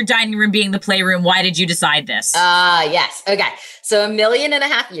about your dining room being the playroom. Why did you decide this? Yes. Okay. So 1.5 million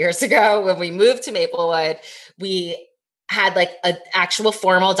years ago, when we moved to Maplewood, we had like an actual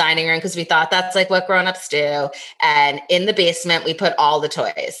formal dining room because we thought that's like what grown-ups do. And in the basement, we put all the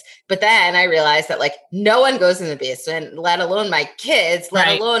toys. But then I realized that like no one goes in the basement, let alone my kids,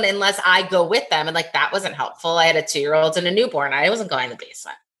 let alone unless I go with them. And like that wasn't helpful. I had a 2-year-old and a newborn. I wasn't going in the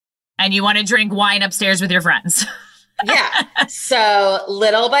basement. And you want to drink wine upstairs with your friends. Yeah. So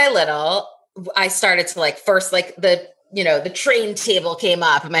little by little, I started to like first like the train table came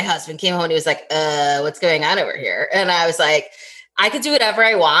up and my husband came home and he was like, what's going on over here? And I was like, I could do whatever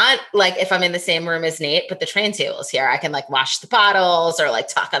I want. Like if I'm in the same room as Nate, but the train table's here. I can like wash the bottles or like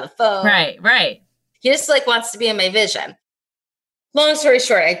talk on the phone. Right. He just like wants to be in my vision. Long story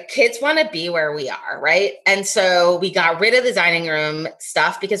short, kids want to be where we are, right? And so we got rid of the dining room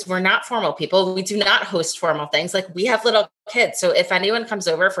stuff because we're not formal people. We do not host formal things. Like we have little kids. So if anyone comes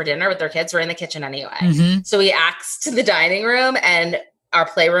over for dinner with their kids, we're in the kitchen anyway. Mm-hmm. So we axed the dining room and our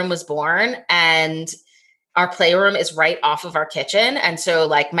playroom was born. And our playroom is right off of our kitchen. And so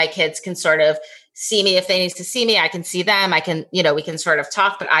like my kids can sort of see me if they need to see me. I can see them. I can, we can sort of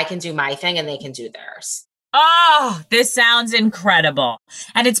talk, but I can do my thing and they can do theirs. Oh, this sounds incredible.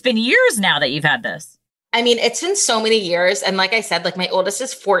 And it's been years now that you've had this. I mean, it's been so many years. And like I said, like my oldest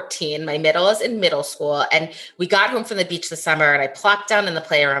is 14, my middle is in middle school. And we got home from the beach this summer and I plopped down in the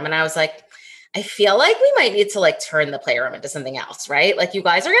playroom and I was like, I feel like we might need to like turn the playroom into something else, right? Like you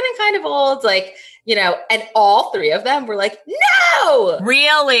guys are getting kind of old, like, and all 3 of them were like, no.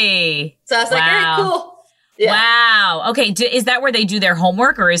 Really? So I was like, all right, cool. Yeah. Wow. Okay. Is that where they do their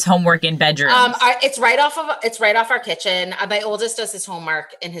homework or is homework in bedrooms? It's right off our kitchen. My oldest does his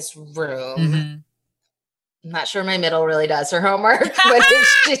homework in his room. Mm-hmm. I'm not sure my middle really does her homework, but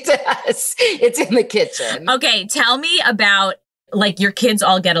if she does, it's in the kitchen. Okay. Tell me about like your kids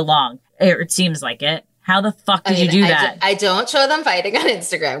all get along. It seems like it. How the fuck did you do that? I don't show them fighting on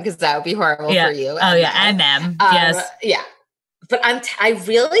Instagram because that would be horrible for you. And them. Yes. Yeah. But I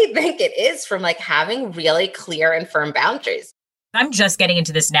really think it is from like having really clear and firm boundaries. I'm just getting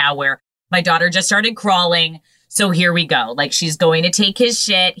into this now where my daughter just started crawling. So here we go. Like she's going to take his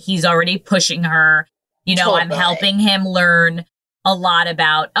shit. He's already pushing her. You know, totally. I'm helping him learn a lot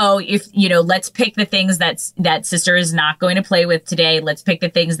about, let's pick the things that sister is not going to play with today. Let's pick the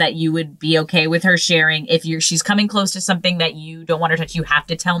things that you would be okay with her sharing. If she's coming close to something that you don't want her to touch, you have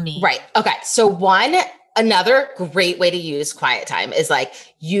to tell me. Right. Okay. So another great way to use quiet time is like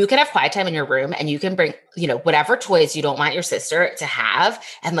you can have quiet time in your room and you can bring, whatever toys you don't want your sister to have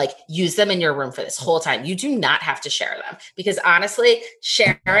and like use them in your room for this whole time. You do not have to share them because honestly,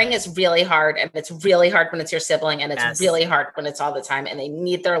 sharing is really hard and it's really hard when it's your sibling and it's really hard when it's all the time and they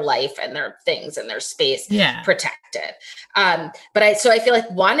need their life and their things and their space protected. So I feel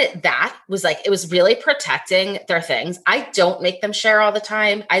like that was like, it was really protecting their things. I don't make them share all the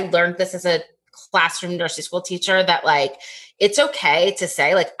time. I learned this as a classroom nursery school teacher that like, it's okay to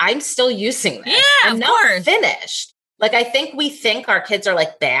say like, I'm still using this. I'm not finished. Like, I think we think our kids are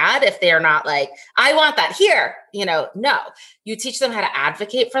like bad if they are not like, I want that here, no, you teach them how to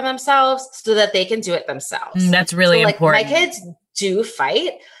advocate for themselves so that they can do it themselves. That's really important. My kids do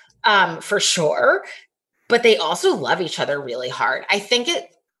fight for sure, but they also love each other really hard. I think it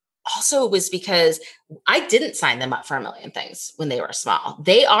also was because I didn't sign them up for a million things when they were small.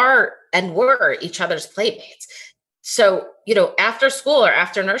 They are and were each other's playmates. So, after school or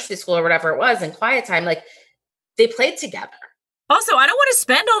after nursery school or whatever it was in quiet time, like they played together. Also, I don't want to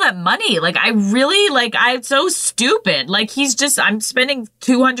spend all that money. Like I'm so stupid. Like I'm spending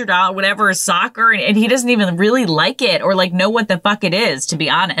 $200, whatever, soccer and he doesn't even really like it or like know what the fuck it is, to be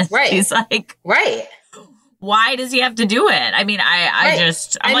honest. Right. He's like, right. Why does he have to do it? I mean,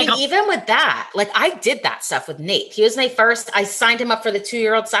 even with that, like I did that stuff with Nate. He was my first, I signed him up for the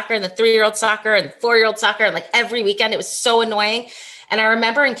 2-year-old soccer and the 3-year-old soccer and the 4-year-old soccer. And like every weekend, it was so annoying. And I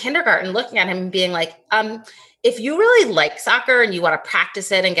remember in kindergarten looking at him and being like, if you really like soccer and you want to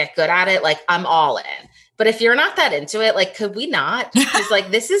practice it and get good at it, like I'm all in. But if you're not that into it, like, could we not? Because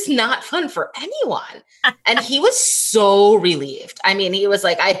like, this is not fun for anyone. And he was so relieved. I mean, he was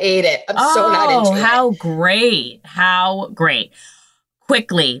like, I hate it. I'm so not into it. How great. How great.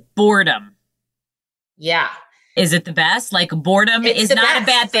 Quickly, boredom. Yeah. Is it the best? Like boredom is not a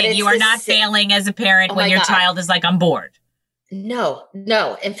bad thing. You are not failing as a parent when your child is like, I'm bored. No.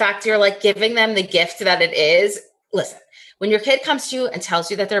 In fact, you're like giving them the gift that it is. Listen. When your kid comes to you and tells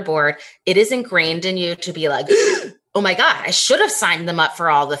you that they're bored, it is ingrained in you to be like, oh my God, I should have signed them up for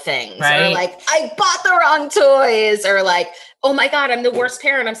all the things. Right. Or like, I bought the wrong toys. Or like, oh my God, I'm the worst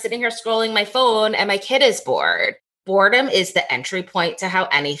parent. I'm sitting here scrolling my phone and my kid is bored. Boredom is the entry point to how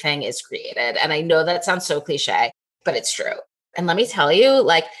anything is created. And I know that sounds so cliche, but it's true. And let me tell you,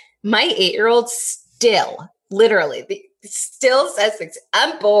 like my 8-year-old still says things.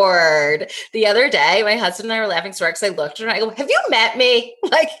 I'm bored. The other day, my husband and I were laughing so hard because I looked at her and I go, have you met me?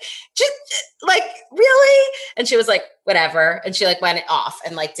 Like, just like, really? And she was like, whatever. And she like went off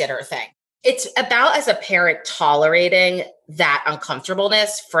and like did her thing. It's about as a parent tolerating that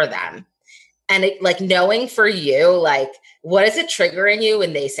uncomfortableness for them. And it, like knowing for you, like, what is it triggering you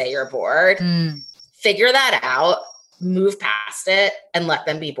when they say you're bored? Figure that out, move past it and let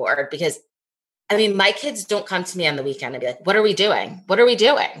them be bored because I mean, my kids don't come to me on the weekend and be like, what are we doing? What are we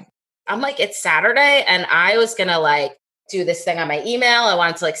doing? I'm like, it's Saturday and I was going to like do this thing on my email. I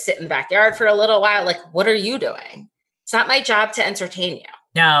wanted to like sit in the backyard for a little while. Like, what are you doing? It's not my job to entertain you.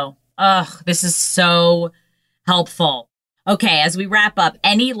 No. This is so helpful. Okay. As we wrap up,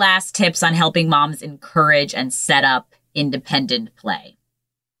 any last tips on helping moms encourage and set up independent play?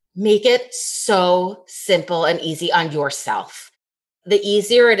 Make it so simple and easy on yourself. The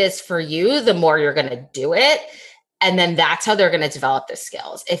easier it is for you, the more you're going to do it. And then that's how they're going to develop the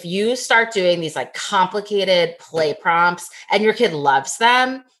skills. If you start doing these like complicated play prompts and your kid loves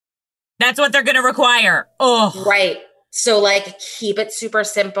them. That's what they're going to require. Oh, right. So like keep it super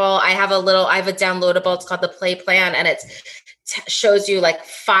simple. I have a downloadable, it's called the Play Plan. And it shows you like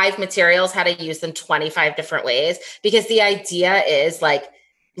 5 materials, how to use them 25 different ways. Because the idea is like,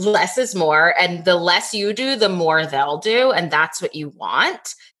 less is more. And the less you do, the more they'll do. And that's what you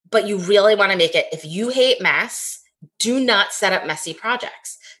want. But you really want to make it, if you hate mess, do not set up messy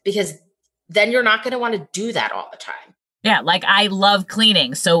projects because then you're not going to want to do that all the time. Yeah. Like I love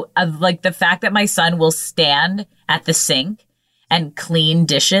cleaning. So like the fact that my son will stand at the sink and clean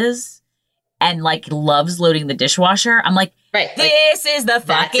dishes and like loves loading the dishwasher. I'm like, right. This is the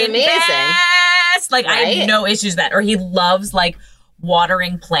fucking best. Like I have no issues with that. Or he loves like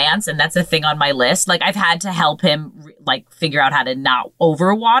watering plants, and that's a thing on my list. Like, I've had to help him like figure out how to not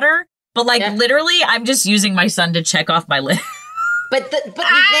overwater. But like literally, I'm just using my son to check off my list. But the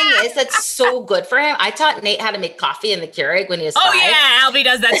thing is, that's so good for him. I taught Nate how to make coffee in the Keurig when he was 5. Oh yeah, Albie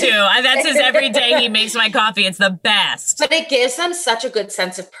does that too. That's his every day. He makes my coffee. It's the best. But it gives them such a good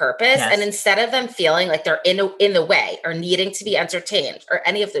sense of purpose. Yes. And instead of them feeling like they're in the way or needing to be entertained or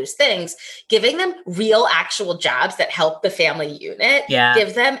any of those things, giving them real actual jobs that help the family unit,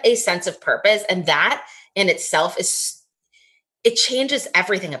 give them a sense of purpose. And that in itself it changes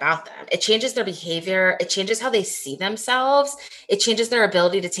everything about them. It changes their behavior. It changes how they see themselves. It changes their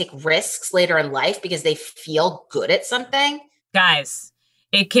ability to take risks later in life because they feel good at something. Guys,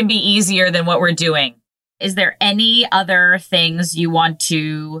 it can be easier than what we're doing. Is there any other things you want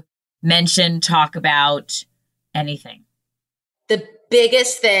to mention, talk about, anything? The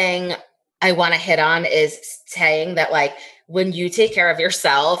biggest thing I want to hit on is saying that, like, when you take care of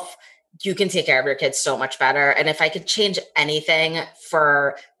yourself, you can take care of your kids so much better. And if I could change anything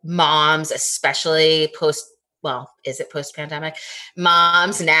for moms, especially post-pandemic,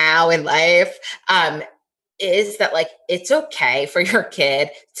 moms now in life, is that, like, it's okay for your kid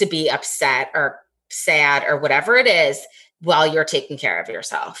to be upset or sad or whatever it is while you're taking care of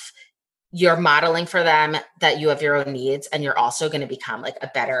yourself. You're modeling for them that you have your own needs, and you're also going to become like a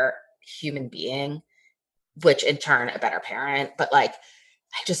better human being, which in turn a better parent. But like,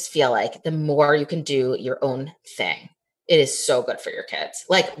 I just feel like the more you can do your own thing, it is so good for your kids.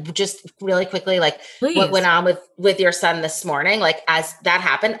 Like, just really quickly, like what went on with your son this morning, like as that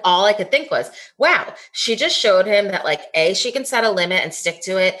happened, all I could think was, wow, she just showed him that, like, A, she can set a limit and stick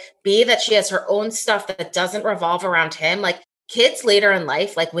to it. B, that she has her own stuff that doesn't revolve around him. Like, kids later in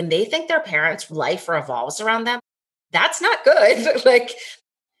life, like when they think their parents' life revolves around them, that's not good. Like,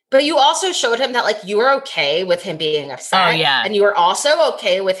 but you also showed him that, like, you were okay with him being upset. Oh, yeah. And you were also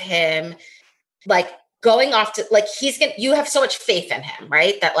okay with him, like, going off to, like, you have so much faith in him,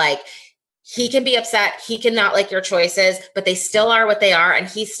 right? That, like, he can be upset. He can not like your choices, but they still are what they are. And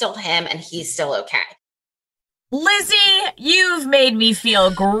he's still him, and he's still okay. Lizzie, you've made me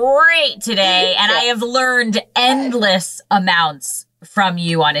feel great today. And I have learned endless amounts from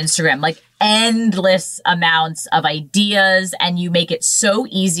you on Instagram, like endless amounts of ideas. And you make it so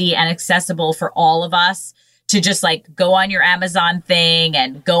easy and accessible for all of us to just like go on your Amazon thing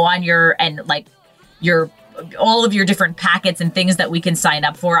and go on all of your different packets and things that we can sign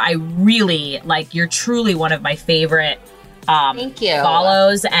up for. I really like, you're truly one of my favorite Thank you.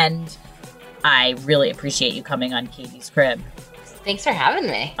 follows. And I really appreciate you coming on Katie's Crib. Thanks for having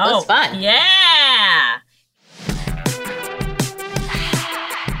me. It was fun. Yeah.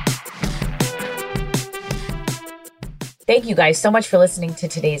 Thank you guys so much for listening to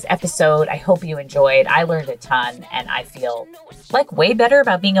today's episode. I hope you enjoyed. I learned a ton, and I feel like way better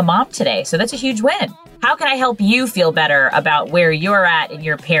about being a mom today. So that's a huge win. How can I help you feel better about where you're at in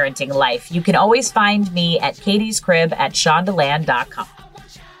your parenting life? You can always find me at Katie's Crib at Shondaland.com.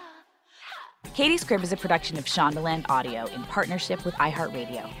 Katie's Crib is a production of Shondaland Audio in partnership with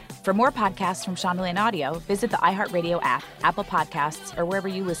iHeartRadio. For more podcasts from Shondaland Audio, visit the iHeartRadio app, Apple Podcasts, or wherever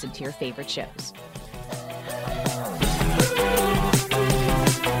you listen to your favorite shows.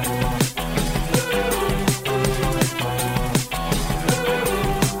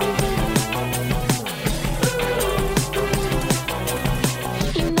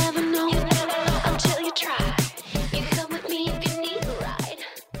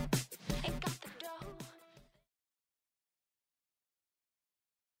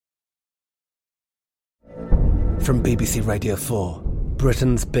 From BBC Radio 4,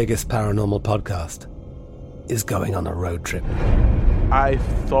 Britain's biggest paranormal podcast is going on a road trip. I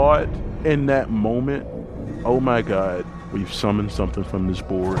thought in that moment, oh my God, we've summoned something from this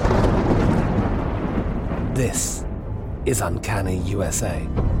board. This is Uncanny USA.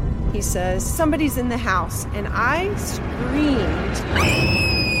 He says, somebody's in the house, and I screamed.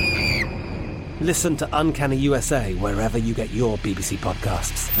 Listen to Uncanny USA wherever you get your BBC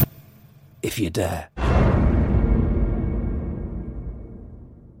podcasts, if you dare.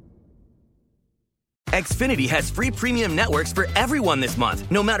 Xfinity has free premium networks for everyone this month,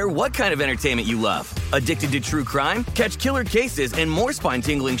 no matter what kind of entertainment you love. Addicted to true crime? Catch killer cases and more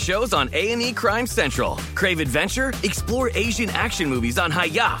spine-tingling shows on A&E Crime Central. Crave adventure? Explore Asian action movies on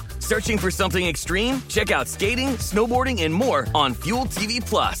Hi-YAH. Searching for something extreme? Check out skating, snowboarding, and more on Fuel TV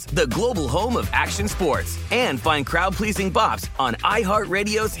Plus, the global home of action sports. And find crowd-pleasing bops on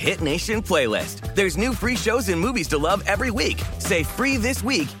iHeartRadio's Hit Nation playlist. There's new free shows and movies to love every week. Say free this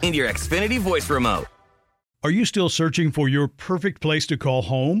week in your Xfinity voice remote. Are you still searching for your perfect place to call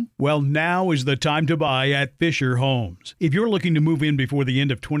home? Well, now is the time to buy at Fisher Homes. If you're looking to move in before the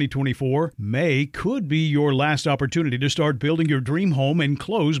end of 2024, May could be your last opportunity to start building your dream home and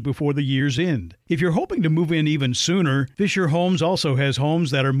close before the year's end. If you're hoping to move in even sooner, Fisher Homes also has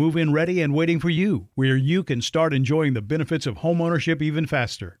homes that are move-in ready and waiting for you, where you can start enjoying the benefits of homeownership even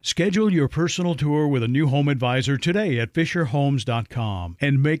faster. Schedule your personal tour with a new home advisor today at FisherHomes.com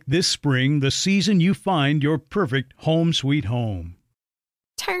and make this spring the season you find your perfect home sweet home.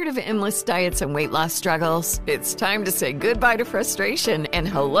 Tired of endless diets and weight loss struggles? It's time to say goodbye to frustration and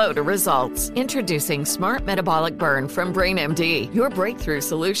hello to results. Introducing Smart Metabolic Burn from BrainMD, your breakthrough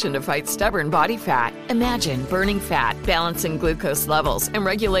solution to fight stubborn body fat. Imagine burning fat, balancing glucose levels, and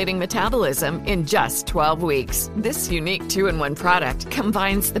regulating metabolism in just 12 weeks. This unique 2-in-1 product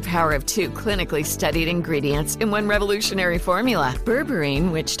combines the power of 2 clinically studied ingredients in one revolutionary formula.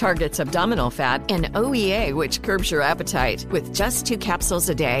 Berberine, which targets abdominal fat, and OEA, which curbs your appetite. With just 2 capsules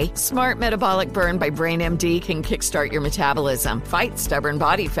a day, Smart Metabolic Burn by BrainMD can kickstart your metabolism, fight stubborn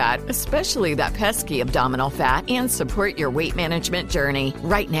body fat, especially that pesky abdominal fat, and support your weight management journey.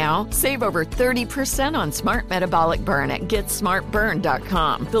 Right now, save over 30% on Smart Metabolic Burn at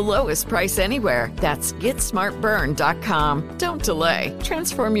GetSmartBurn.com. The lowest price anywhere. That's GetSmartBurn.com. Don't delay.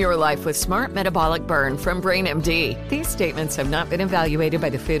 Transform your life with Smart Metabolic Burn from BrainMD. These statements have not been evaluated by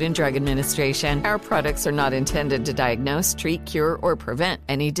the Food and Drug Administration. Our products are not intended to diagnose, treat, cure, or prevent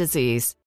any disease.